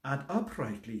 and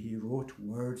uprightly he wrote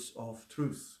words of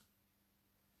truth.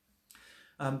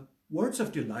 Words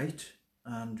of delight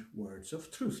and words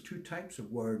of truth, two types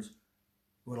of words,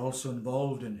 were also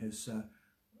involved in his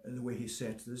in the way he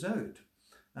set this out.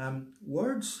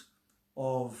 Words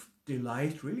of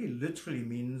delight really literally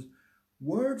means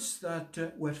words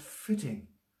that were fitting,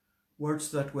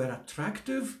 words that were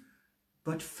attractive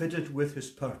but fitted with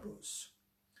his purpose.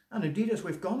 And indeed, as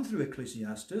we've gone through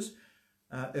Ecclesiastes,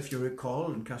 if you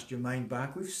recall and cast your mind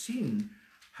back, we've seen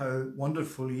how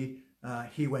wonderfully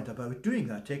he went about doing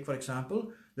that. Take, for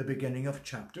example, the beginning of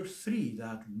chapter 3,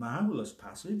 that marvelous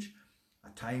passage, a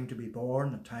time to be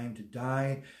born, a time to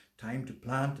die, time to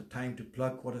plant, a time to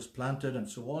pluck what is planted, and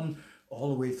so on, all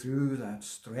the way through that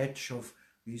stretch of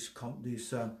these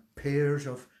pairs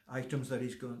of items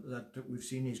that we've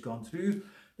seen he's gone through.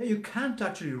 Now, you can't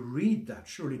actually read that,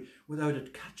 surely, without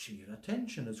it catching your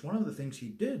attention. It's one of the things he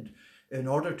did in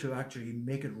order to actually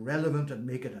make it relevant and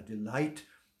make it a delight.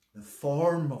 The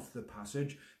form of the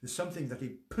passage is something that he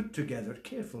put together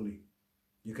carefully.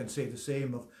 You can say the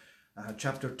same of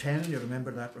chapter 10. You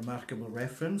remember that remarkable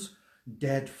reference?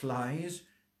 Dead flies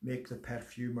make the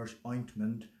perfumer's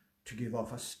ointment to give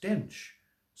off a stench,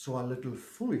 so a little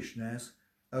foolishness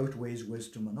outweighs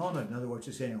wisdom and honour. In other words,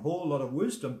 he's saying a whole lot of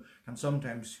wisdom can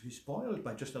sometimes be spoiled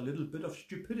by just a little bit of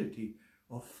stupidity,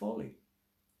 of folly.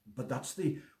 But that's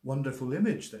the wonderful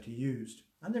image that he used.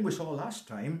 And then we saw last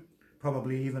time,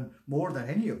 probably even more than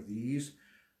any of these,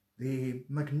 the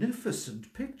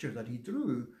magnificent picture that he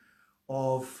drew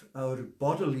of our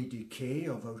bodily decay,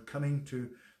 of our coming to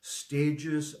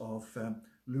stages of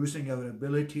losing our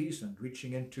abilities and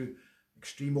reaching into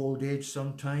extreme old age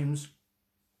sometimes,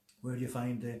 where you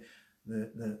find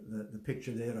the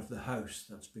picture there of the house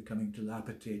that's becoming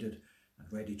dilapidated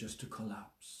and ready just to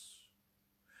collapse.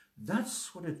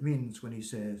 That's what it means when he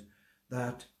says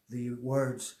that the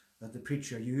words that the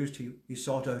preacher used, he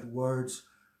sought out words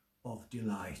of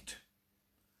delight.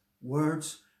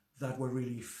 Words that were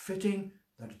really fitting,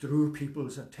 that drew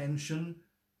people's attention,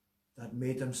 that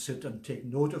made them sit and take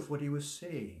note of what he was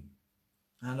saying.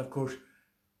 And of course,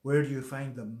 where do you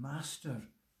find the master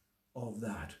of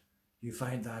that? You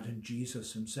find that in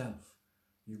Jesus himself.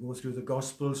 You go through the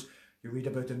Gospels, you read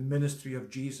about the ministry of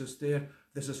Jesus there.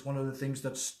 This is one of the things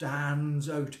that stands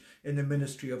out in the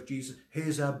ministry of Jesus.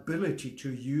 His ability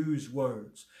to use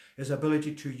words. His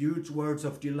ability to use words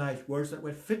of delight, words that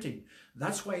were fitting.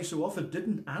 That's why he so often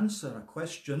didn't answer a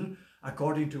question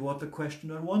according to what the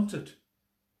questioner wanted.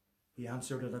 He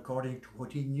answered it according to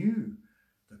what he knew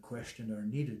the questioner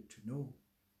needed to know.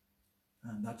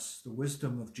 And that's the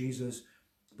wisdom of Jesus,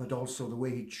 but also the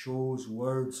way he chose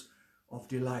words of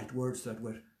delight, words that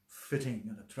were fitting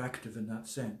and attractive in that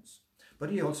sense.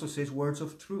 But he also says words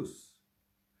of truth.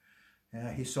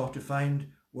 He sought to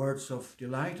find words of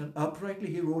delight, and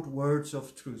uprightly he wrote words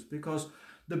of truth, because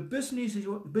the business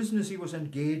he was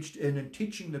engaged in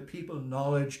teaching the people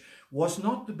knowledge was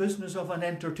not the business of an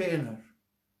entertainer.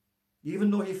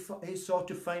 Even though he sought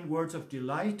to find words of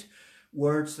delight,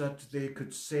 words that they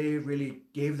could say really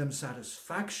gave them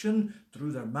satisfaction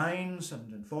through their minds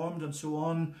and informed and so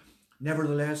on,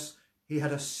 nevertheless, he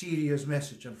had a serious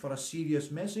message. And for a serious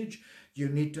message, you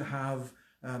need to have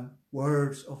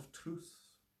words of truth.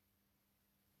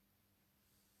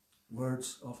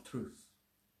 Words of truth.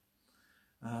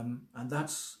 And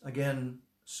that's, again,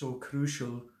 so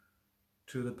crucial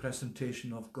to the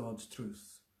presentation of God's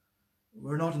truth.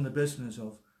 We're not in the business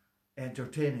of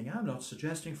entertaining. I'm not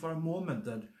suggesting for a moment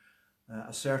that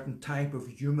a certain type of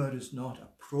humour is not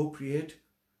appropriate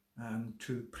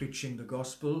to preaching the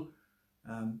gospel.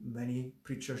 Many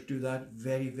preachers do that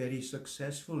very, very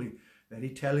successfully, very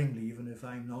tellingly, even if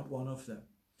I'm not one of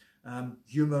them.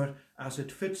 Humour as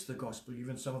it fits the gospel,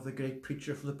 even some of the great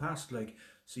preachers of the past like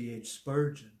C.H.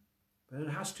 Spurgeon. But it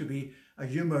has to be a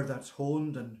humour that's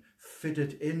honed and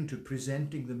fitted into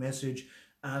presenting the message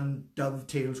and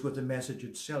dovetails with the message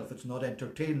itself. It's not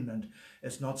entertainment.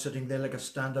 It's not sitting there like a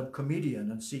stand-up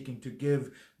comedian and seeking to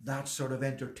give that sort of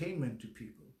entertainment to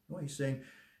people. No, he's saying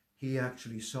he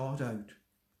actually sought out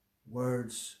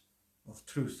words of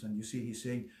truth. And you see, he's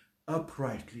saying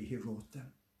uprightly he wrote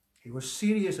them. He was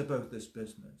serious about this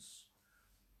business.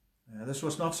 This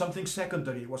was not something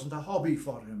secondary. It wasn't a hobby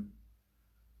for him.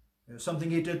 It was something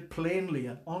he did plainly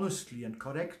and honestly and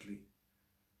correctly.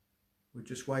 Which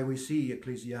is why we see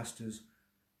Ecclesiastes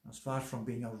as far from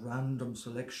being a random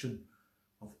selection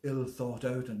of ill thought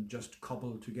out and just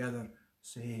cobbled together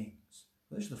sayings.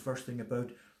 This is the first thing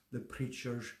about the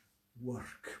preacher's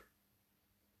work.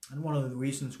 And one of the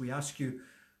reasons we ask you,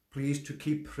 please, to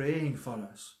keep praying for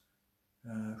us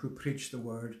who preach the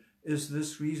word is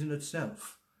this reason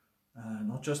itself.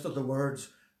 Not just that the words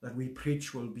that we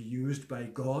preach will be used by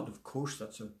God, of course,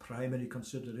 that's a primary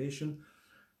consideration,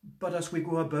 but as we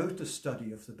go about the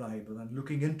study of the Bible and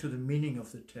looking into the meaning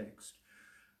of the text,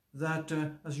 that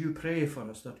as you pray for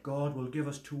us, that God will give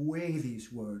us to weigh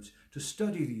these words, to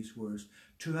study these words,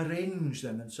 to arrange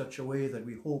them in such a way that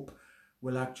we hope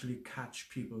will actually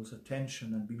catch people's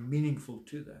attention and be meaningful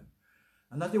to them.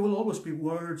 And that they will always be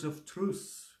words of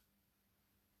truth,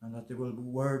 and that they will be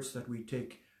words that we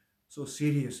take so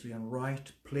seriously and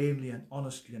write plainly and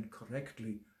honestly and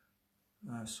correctly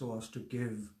so as to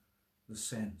give the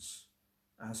sense,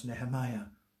 as Nehemiah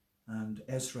and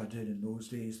Ezra did in those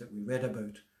days that we read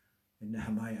about in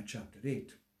Nehemiah chapter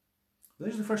 8.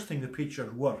 This is the first thing, the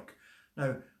preacher's work.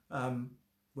 Now,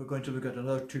 we're going to look at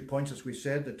another 2 points. As we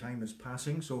said, the time is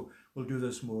passing, so we'll do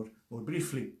this more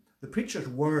briefly. The preacher's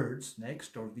words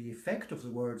next, or the effect of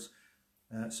the words,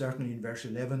 certainly in verse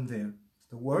 11 there.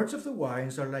 The words of the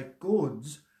wise are like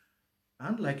goads,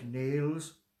 and like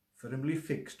nails firmly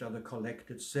fixed are the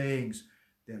collected sayings.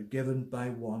 They're given by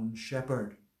one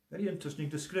shepherd. Very interesting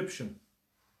description.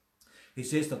 He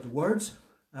says that the words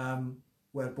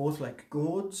were both like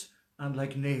goads and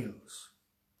like nails.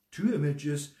 Two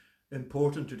images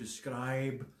important to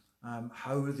describe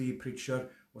how the preacher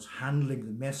was handling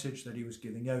the message that he was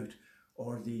giving out,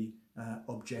 or the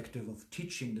objective of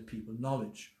teaching the people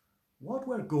knowledge. What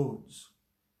were goads?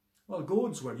 Well,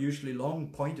 goads were usually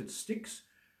long pointed sticks,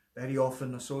 very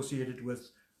often associated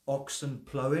with oxen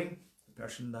ploughing. The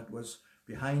person that was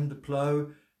behind the plough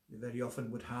very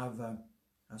often would have a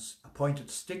pointed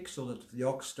stick, so that if the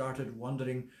ox started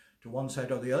wandering to one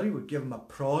side or the other, he would give him a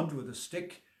prod with a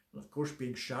stick. And of course,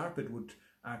 being sharp, it would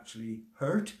actually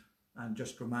hurt and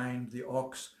just remind the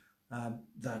ox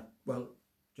that, well,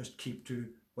 just keep to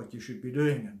what you should be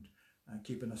doing and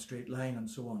keep in a straight line and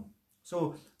so on.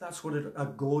 So that's what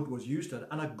a goad was used at.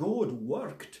 And a goad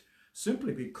worked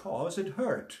simply because it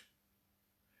hurt.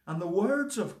 And the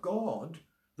words of God,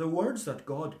 the words that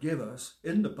God gave us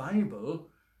in the Bible,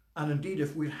 And indeed,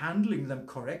 if we're handling them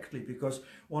correctly, because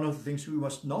one of the things we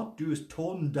must not do is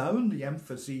tone down the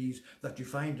emphases that you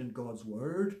find in God's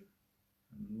word.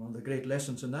 And one of the great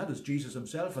lessons in that is Jesus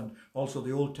himself and also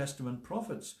the Old Testament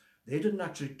prophets. They didn't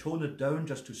actually tone it down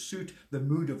just to suit the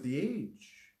mood of the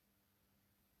age.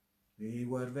 They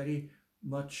were very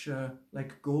much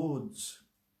like goads,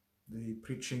 the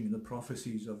preaching, the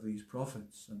prophecies of these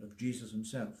prophets and of Jesus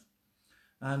himself.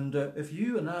 And if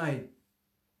you and I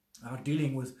are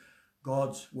dealing with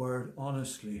God's word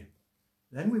honestly,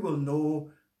 then we will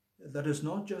know that it's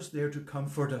not just there to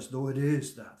comfort us, though it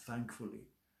is that, thankfully.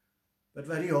 But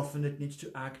very often it needs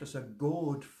to act as a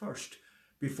goad first,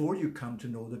 before you come to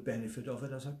know the benefit of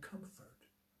it as a comfort.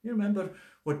 You remember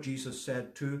what Jesus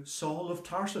said to Saul of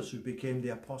Tarsus, who became the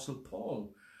Apostle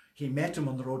Paul. He met him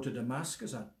on the road to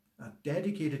Damascus, a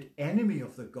dedicated enemy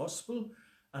of the gospel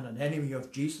and an enemy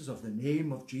of Jesus, of the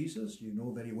name of Jesus. You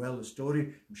know very well the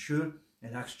story, I'm sure,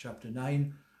 in Acts chapter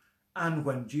 9. And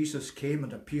when Jesus came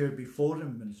and appeared before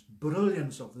him, and this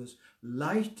brilliance of this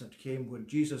light that came when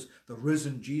Jesus, the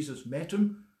risen Jesus, met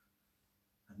him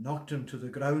and knocked him to the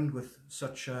ground with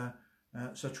such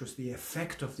was the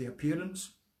effect of the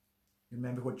appearance. You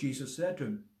remember what Jesus said to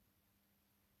him?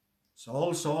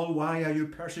 Saul, Saul, why are you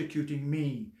persecuting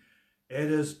me? It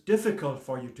is difficult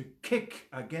for you to kick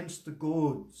against the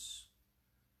goads.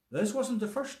 This wasn't the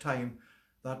first time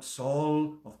that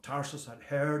Saul of Tarsus had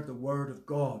heard the word of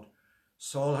God.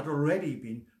 Saul had already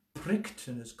been pricked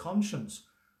in his conscience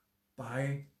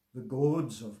by the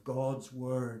goads of God's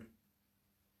word.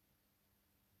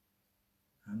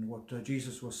 And what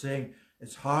Jesus was saying,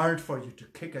 it's hard for you to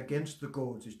kick against the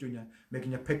goads. He's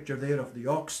making a picture there of the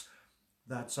ox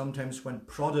that sometimes when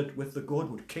prodded with the goad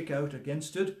would kick out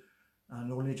against it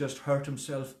and only just hurt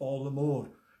himself all the more.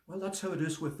 Well, that's how it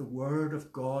is with the word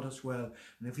of God as well.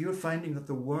 And if you're finding that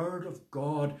the word of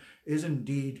God is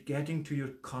indeed getting to your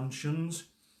conscience,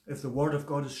 if the word of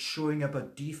God is showing up a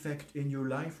defect in your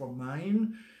life or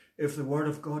mine, if the word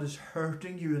of God is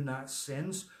hurting you in that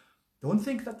sense, don't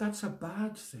think that that's a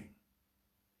bad thing,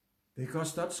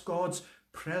 because that's God's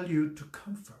prelude to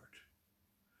comfort.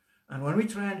 And when we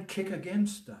try and kick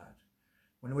against that,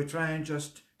 when we try and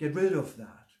just get rid of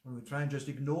that, when we try and just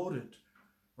ignore it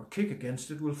or kick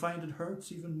against it, we'll find it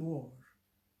hurts even more.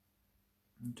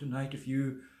 And tonight, if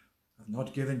you have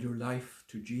not given your life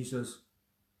to Jesus,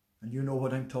 and you know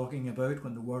what I'm talking about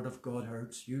when the word of God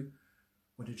hurts you,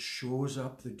 when it shows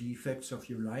up the defects of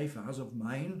your life as of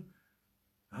mine,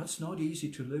 that's not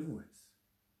easy to live with.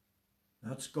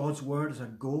 That's God's word as a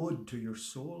goad to your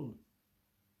soul.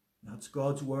 That's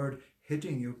God's word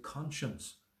hitting your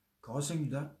conscience, causing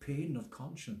that pain of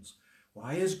conscience.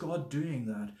 Why is God doing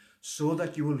that? So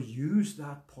that you will use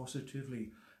that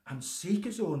positively and seek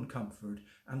his own comfort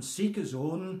and seek his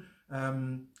own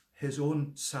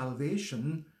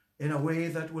salvation in a way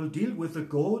that will deal with the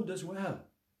goad as well.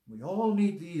 We all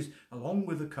need these along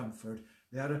with the comfort.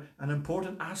 They are an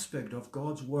important aspect of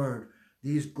God's word.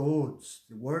 These goads,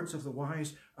 the words of the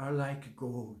wise, are like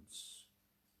goads.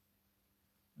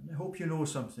 And I hope you know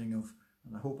something of,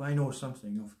 and I hope I know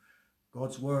something of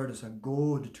God's word as a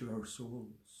goad to our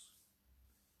souls.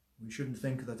 We shouldn't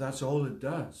think that that's all it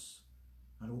does.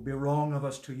 And it would be wrong of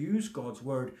us to use God's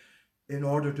word in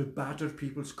order to batter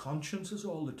people's consciences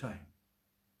all the time.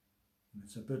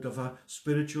 It's a bit of a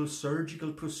spiritual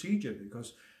surgical procedure,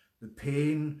 because the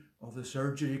pain of the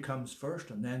surgery comes first,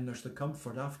 and then there's the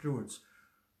comfort afterwards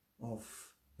of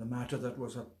the matter that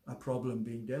was a problem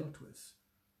being dealt with,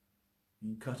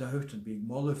 being cut out and being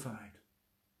mollified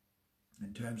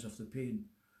in terms of the pain.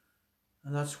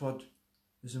 And that's what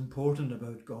is important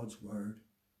about God's word.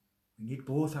 We need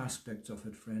both aspects of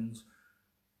it, friends,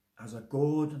 as a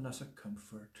goad and as a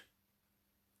comfort,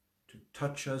 to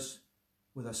touch us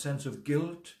with a sense of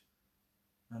guilt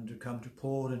and to come to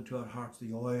pour into our hearts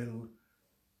the oil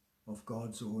of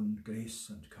God's own grace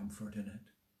and comfort in it.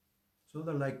 So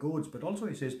they're like goads, but also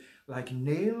he says, like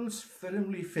nails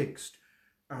firmly fixed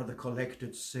are the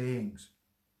collected sayings.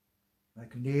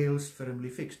 Like nails firmly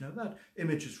fixed. Now that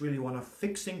image is really one of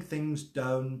fixing things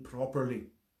down properly.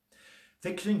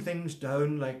 Fixing things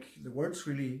down, like the word's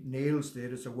really nails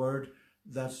there, is a word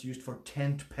that's used for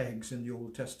tent pegs in the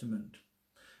Old Testament.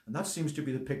 And that seems to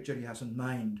be the picture he has in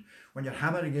mind. When you're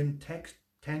hammering in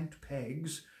tent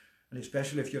pegs, and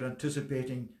especially if you're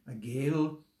anticipating a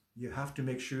gale, you have to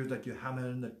make sure that you hammer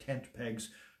in the tent pegs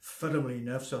firmly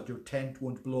enough so that your tent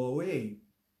won't blow away.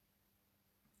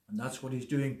 And that's what he's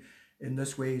doing in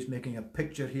this way. He's making a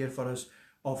picture here for us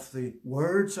of the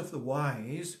words of the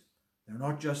wise They're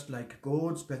not just like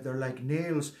goads, but they're like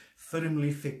nails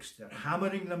firmly fixed. They're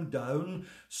hammering them down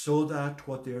so that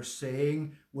what they're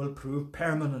saying will prove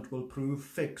permanent, will prove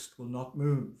fixed, will not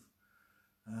move.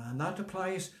 And that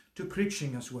applies to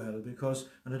preaching as well,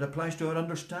 and it applies to our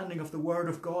understanding of the Word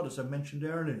of God, as I mentioned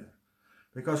earlier.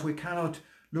 Because we cannot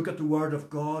look at the Word of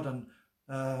God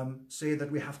and say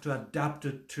that we have to adapt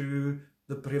it to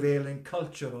the prevailing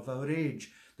culture of our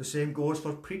age. The same goes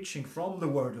for preaching from the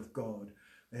Word of God.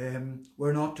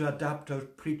 We're not to adapt our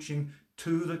preaching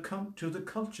to the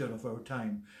culture of our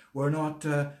time. We're not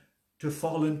to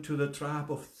fall into the trap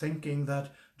of thinking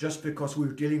that just because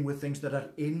we're dealing with things that are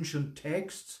ancient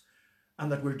texts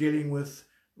and that we're dealing with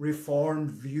reformed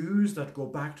views that go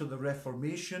back to the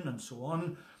Reformation and so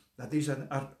on, that these are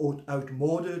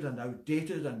outmoded and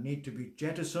outdated and need to be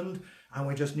jettisoned, and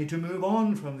we just need to move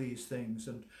on from these things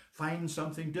and find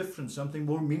something different, something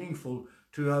more meaningful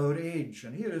to our age.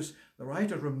 And here is the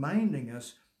writer reminding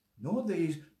us, no,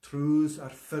 these truths are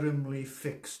firmly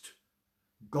fixed.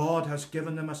 God has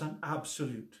given them as an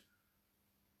absolute.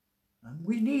 And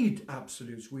we need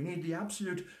absolutes. We need the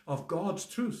absolute of God's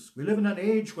truth. We live in an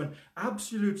age when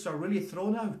absolutes are really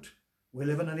thrown out. We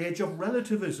live in an age of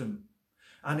relativism.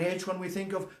 An age when we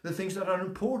think of the things that are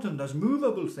important as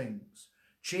movable things,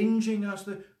 changing as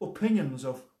the opinions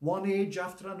of one age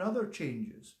after another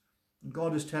changes. And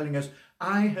God is telling us,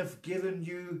 I have given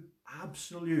you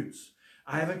absolutes.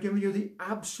 I have given you the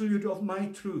absolute of my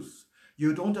truth.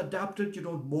 You don't adapt it, you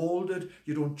don't mold it,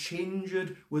 you don't change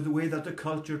it with the way that the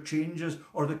culture changes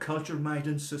or the culture might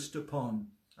insist upon.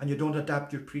 And you don't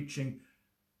adapt your preaching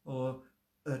to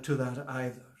that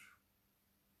either.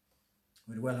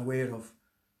 We're well aware of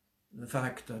the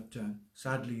fact that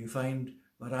sadly you find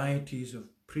varieties of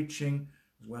preaching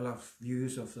as well as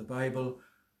views of the Bible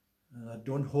that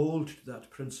don't hold to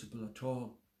that principle at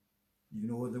all. You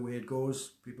know the way it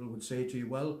goes. People would say to you,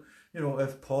 well,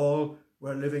 if Paul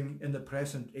were living in the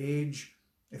present age,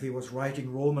 if he was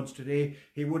writing Romans today,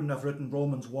 he wouldn't have written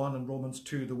Romans 1 and Romans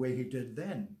 2 the way he did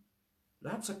then.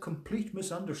 That's a complete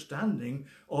misunderstanding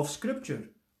of Scripture,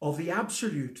 of the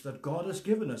absolute that God has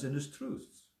given us in his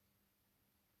truths.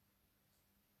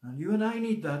 And you and I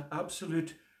need that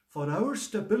absolute for our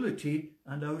stability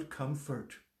and our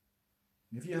comfort.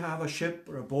 If you have a ship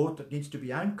or a boat that needs to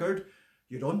be anchored,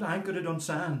 you don't anchor it on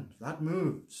sand. That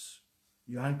moves.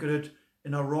 You anchor it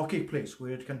in a rocky place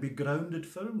where it can be grounded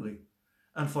firmly.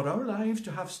 And for our lives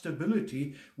to have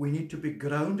stability, we need to be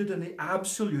grounded in the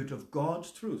absolute of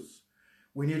God's truth.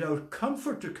 We need our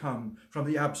comfort to come from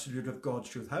the absolute of God's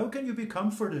truth. How can you be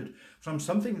comforted from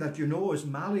something that you know is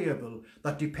malleable,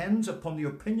 that depends upon the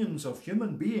opinions of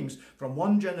human beings from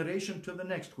one generation to the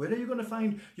next? Where are you going to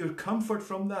find your comfort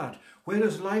from that? Where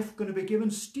is life going to be given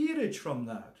steerage from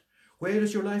that? Where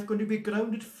is your life going to be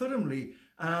grounded firmly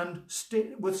and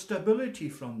with stability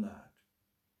from that?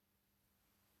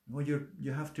 No,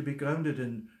 you have to be grounded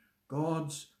in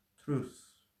God's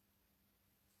truth.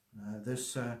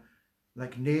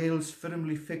 Like nails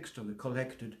firmly fixed are the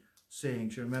collected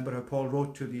sayings. You remember how Paul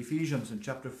wrote to the Ephesians in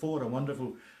chapter 4, a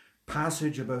wonderful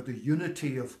passage about the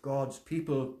unity of God's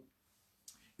people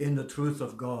in the truth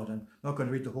of God. I'm not going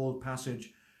to read the whole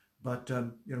passage, but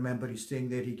you remember he's saying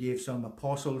that he gave some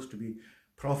apostles to be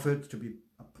prophets,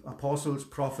 apostles,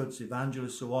 prophets,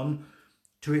 evangelists, so on,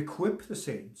 to equip the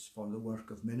saints for the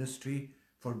work of ministry,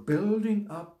 for building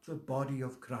up the body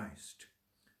of Christ,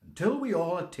 until we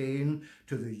all attain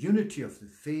to the unity of the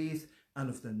faith and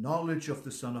of the knowledge of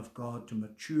the Son of God, to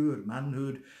mature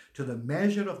manhood, to the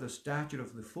measure of the stature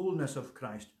of the fullness of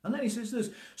Christ. And then he says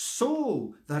this,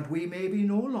 so that we may be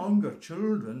no longer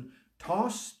children,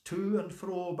 tossed to and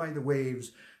fro by the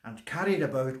waves, and carried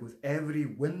about with every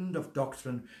wind of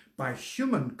doctrine, by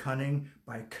human cunning,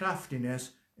 by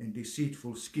craftiness in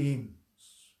deceitful schemes.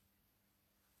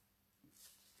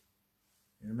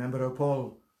 You remember how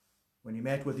Paul, when he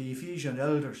met with the Ephesian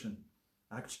elders in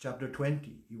Acts chapter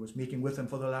 20, he was meeting with them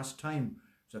for the last time.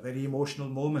 It's a very emotional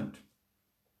moment.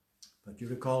 But you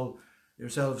recall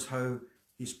yourselves how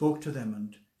he spoke to them,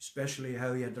 and especially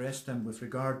how he addressed them with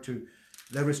regard to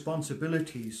their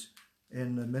responsibilities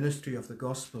in the ministry of the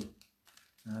gospel.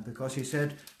 Because he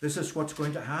said, this is what's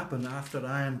going to happen after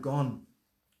I am gone.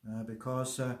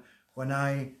 Because when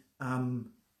I am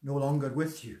no longer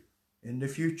with you in the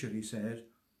future, he said,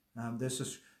 this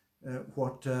is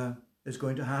what is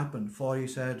going to happen. For he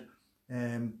said,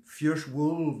 fierce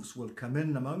wolves will come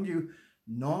in among you,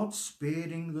 not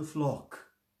sparing the flock.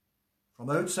 From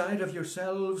outside of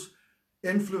yourselves,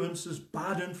 influences,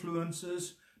 bad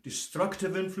influences,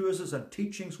 destructive influences and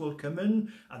teachings will come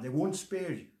in, and they won't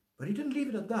spare you. But he didn't leave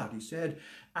it at that. He said,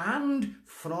 and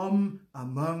from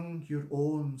among your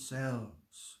own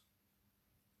selves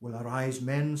will arise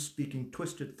men speaking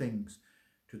twisted things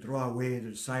to draw away the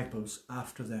disciples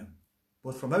after them.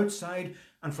 Both from outside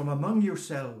and from among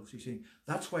yourselves. You see,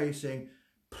 that's why he's saying,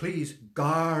 please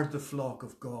guard the flock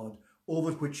of God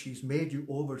over which he's made you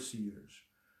overseers,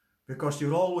 because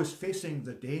you're always facing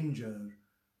the danger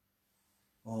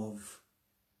of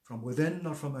from within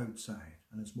or from outside,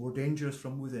 and it's more dangerous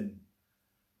from within.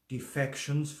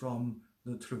 Defections from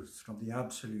the truth, from the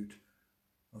absolute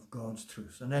of God's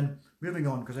truth. And then moving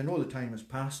on, because I know the time has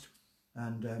passed,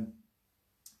 and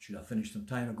should have finished some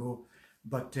time ago,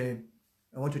 but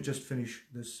I want to just finish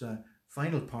this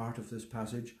final part of this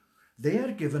passage. They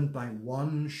are given by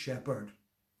one shepherd.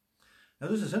 Now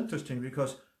this is interesting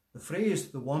because the phrase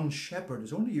the one shepherd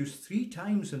is only used 3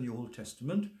 times in the Old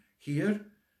Testament, here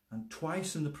and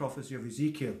twice in the prophecy of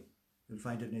Ezekiel. You'll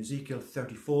find it in Ezekiel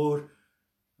 34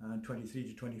 and 23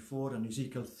 to 24 and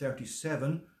Ezekiel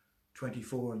 37,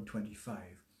 24 and 25.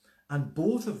 And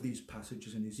both of these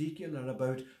passages in Ezekiel are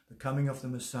about the coming of the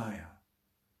Messiah,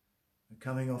 the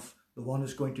coming of the one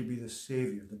who's going to be the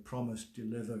Saviour, the promised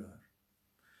deliverer,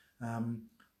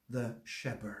 the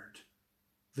shepherd,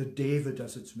 the David,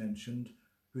 as it's mentioned,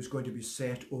 who's going to be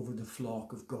set over the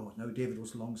flock of God. Now, David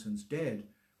was long since dead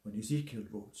when Ezekiel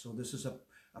wrote, so this is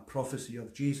a prophecy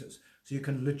of Jesus. So you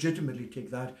can legitimately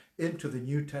take that into the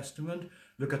New Testament.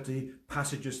 Look at the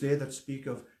passages there that speak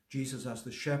of Jesus as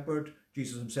the shepherd,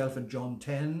 Jesus himself in John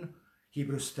 10,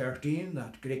 Hebrews 13,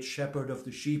 that great shepherd of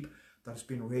the sheep that has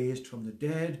been raised from the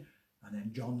dead. And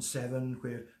then John 7,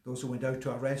 where those who went out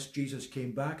to arrest Jesus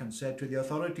came back and said to the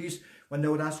authorities, when they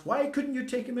would ask, why couldn't you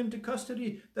take him into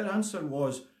custody? Their answer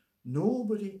was,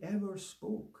 nobody ever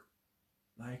spoke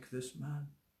like this man.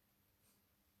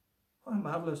 What a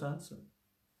marvelous answer.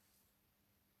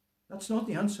 That's not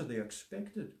the answer they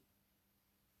expected.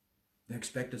 They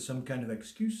expected some kind of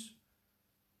excuse,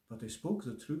 but they spoke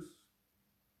the truth.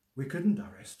 We couldn't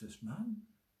arrest this man.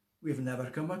 We've never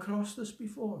come across this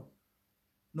before.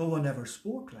 No one ever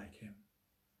spoke like him.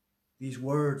 These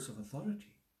words of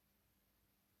authority,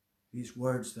 these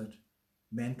words that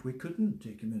meant we couldn't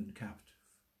take him in captive,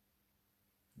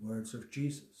 words of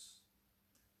Jesus.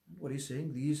 And what he's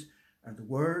saying, these are the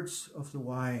words of the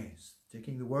wise,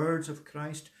 taking the words of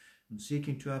Christ and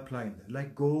seeking to apply them. They're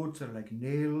like goads, they're like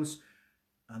nails,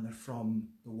 and they're from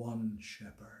the one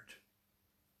shepherd.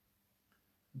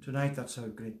 And tonight that's our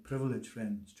great privilege,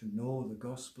 friends, to know the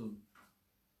gospel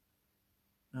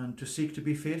and to seek to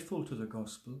be faithful to the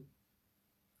gospel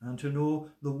and to know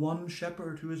the one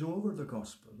shepherd who is over the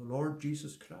gospel, the Lord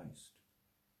Jesus Christ,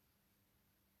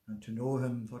 and to know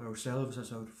him for ourselves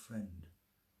as our friend,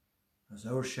 as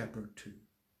our shepherd too.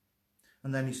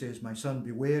 And then he says, my son,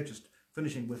 beware, just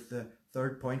finishing with the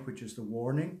third point, which is the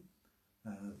warning,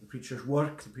 the preacher's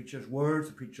work, the preacher's words,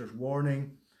 the preacher's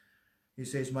warning. He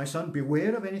says, my son,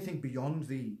 beware of anything beyond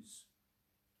these.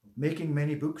 Of making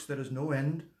many books there is no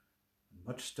end, and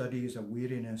much study is a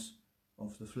weariness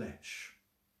of the flesh.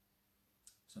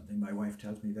 Something my wife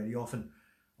tells me very often,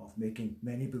 of making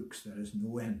many books there is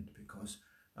no end, because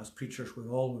as preachers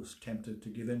we're always tempted to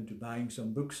give in to buying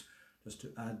some books just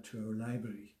to add to our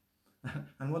library.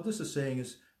 And what this is saying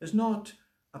is not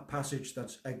a passage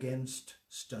that's against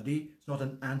study. It's not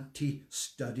an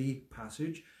anti-study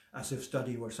passage, as if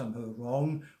study were somehow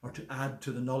wrong, or to add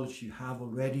to the knowledge you have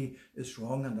already is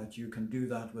wrong and that you can do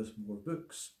that with more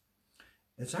books.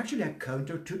 It's actually a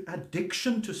counter to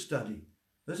addiction to study.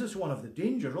 This is one of the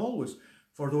dangers always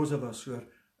for those of us who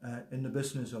are in the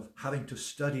business of having to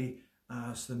study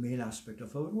as the main aspect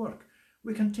of our work.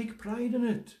 We can take pride in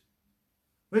it.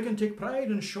 We can take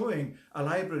pride in showing a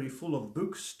library full of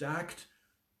books stacked,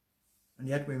 and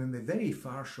yet we may be very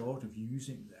far short of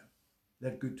using them.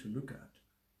 They're good to look at,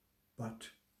 but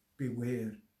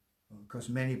beware, because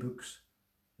many books,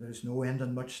 there is no end,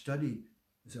 and much study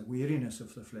is a weariness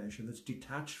of the flesh, and it's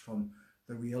detached from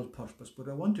the real purpose. But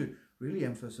I want to really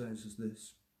emphasize is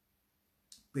this: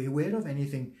 beware of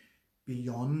anything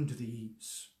beyond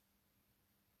these.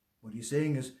 What he's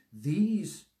saying is,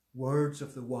 these words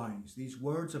of the wise, these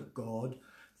words of God,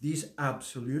 these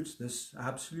absolutes, this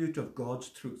absolute of God's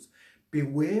truth,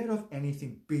 beware of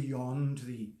anything beyond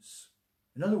these.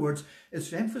 In other words,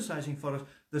 it's emphasizing for us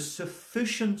the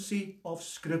sufficiency of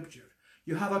Scripture.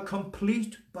 You have a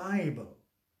complete Bible.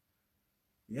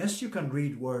 Yes, you can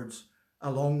read words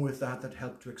along with that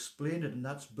help to explain it, and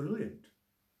that's brilliant.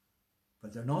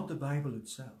 But they're not the Bible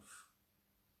itself.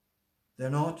 They're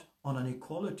not on an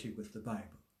equality with the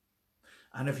Bible.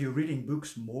 And if you're reading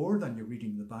books more than you're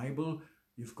reading the Bible,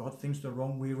 you've got things the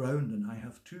wrong way round, and I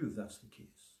have too, if that's the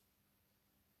case.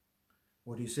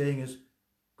 What he's saying is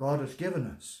God has given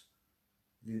us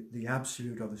the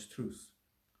absolute of his truth.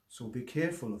 So be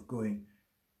careful of going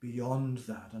beyond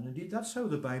that. And indeed, that's how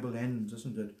the Bible ends,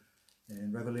 isn't it?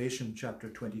 In Revelation chapter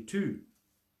 22,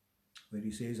 where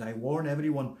he says, I warn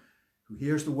everyone who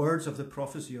hears the words of the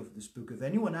prophecy of this book. If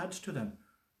anyone adds to them,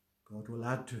 God will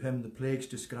add to him the plagues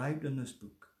described in this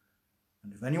book.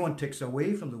 And if anyone takes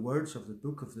away from the words of the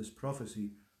book of this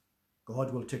prophecy,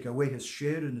 God will take away his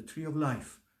share in the tree of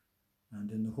life and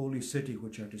in the holy city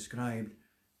which are described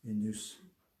in this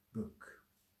book.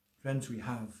 Friends, we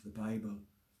have the Bible.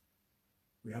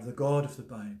 We have the God of the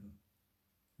Bible.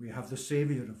 We have the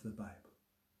Saviour of the Bible.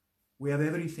 We have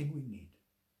everything we need.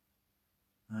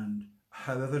 And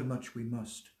however much we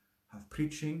must have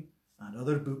preaching and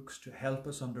other books to help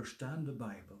us understand the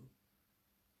Bible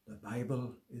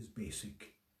is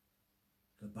basic.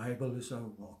 The Bible is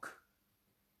our rock.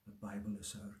 The Bible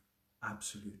is our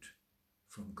absolute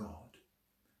from God.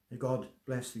 May God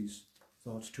bless these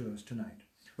thoughts to us tonight.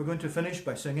 We're going to finish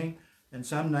by singing in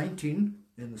Psalm 19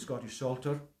 in the Scottish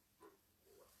Psalter.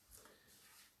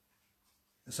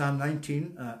 Psalm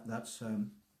 19, that's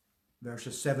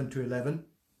verses 7 to 11.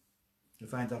 You'll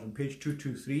find that on page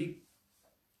 223.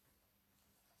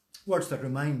 Words that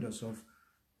remind us of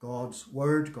God's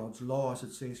word, God's law, as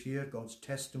it says here, God's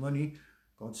testimony,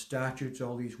 God's statutes,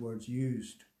 all these words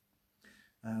used.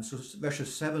 So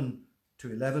verses 7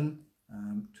 to 11,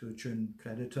 to the tune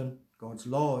Crediton, God's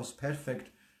law is perfect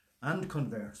and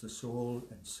converts the soul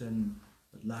in sin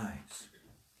that lies.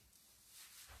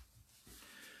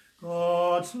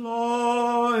 God's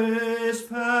law is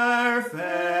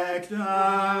perfect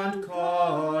and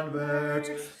converts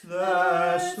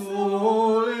the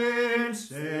soul in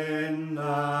sin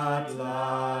that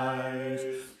lies.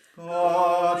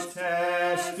 God's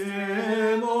testimony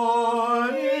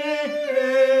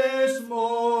is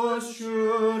most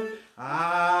sure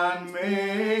and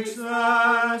makes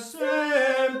the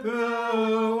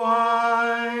simple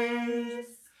wise.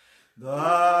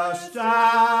 The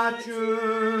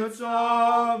statutes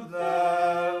of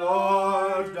the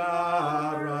Lord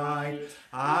are right,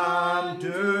 and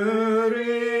do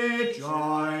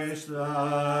rejoice the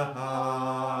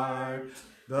heart.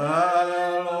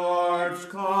 The Lord's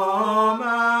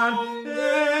command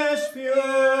is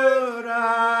pure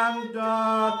and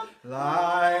doth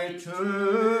light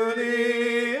to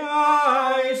the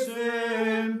eyes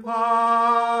impart.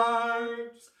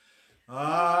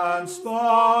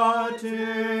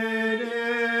 Unspotted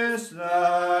is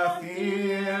the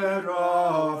fear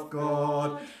of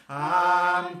God,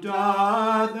 and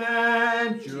doth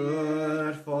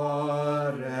endure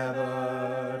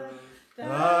forever.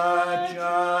 The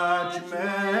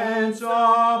judgments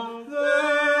of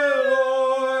the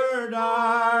Lord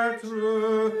are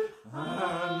true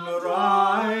and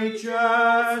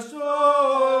righteous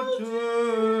altogether.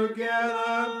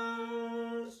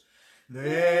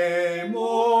 They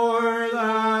more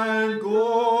than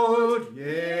gold,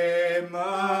 yea,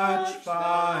 much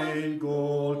fine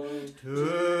gold,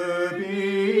 to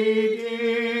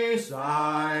be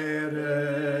desired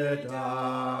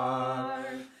are,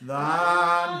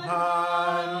 than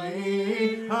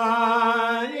honey,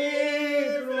 honey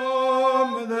from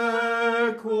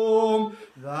the comb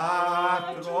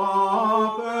that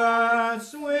droppeth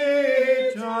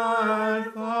sweet and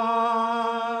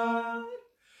fine.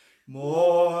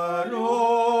 Moreover,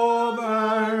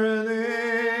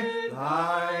 they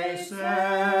thy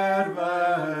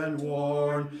servant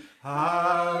warn,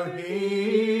 how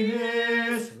he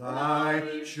his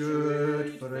life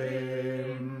should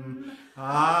frame.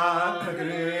 A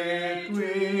great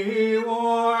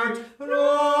reward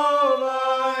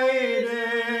provided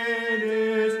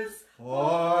is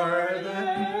for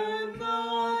them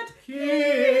that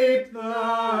keep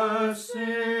the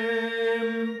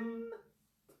same.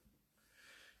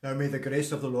 Now may the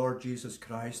grace of the Lord Jesus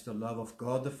Christ, the love of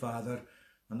God the Father,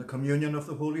 and the communion of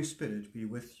the Holy Spirit be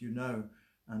with you now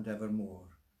and evermore.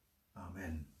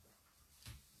 Amen.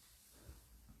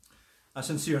 A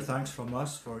sincere thanks from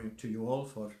us to you all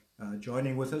for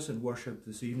joining with us in worship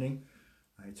this evening.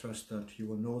 I trust that you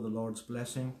will know the Lord's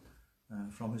blessing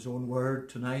from his own word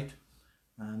tonight,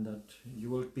 and that you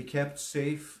will be kept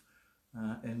safe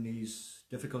in these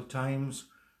difficult times,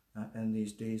 in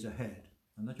these days ahead.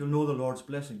 And that you'll know the Lord's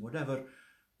blessing, whatever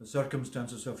the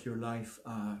circumstances of your life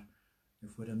are.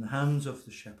 If we're in the hands of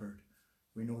the shepherd,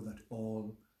 we know that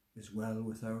all is well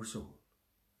with our soul.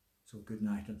 So good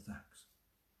night and thanks.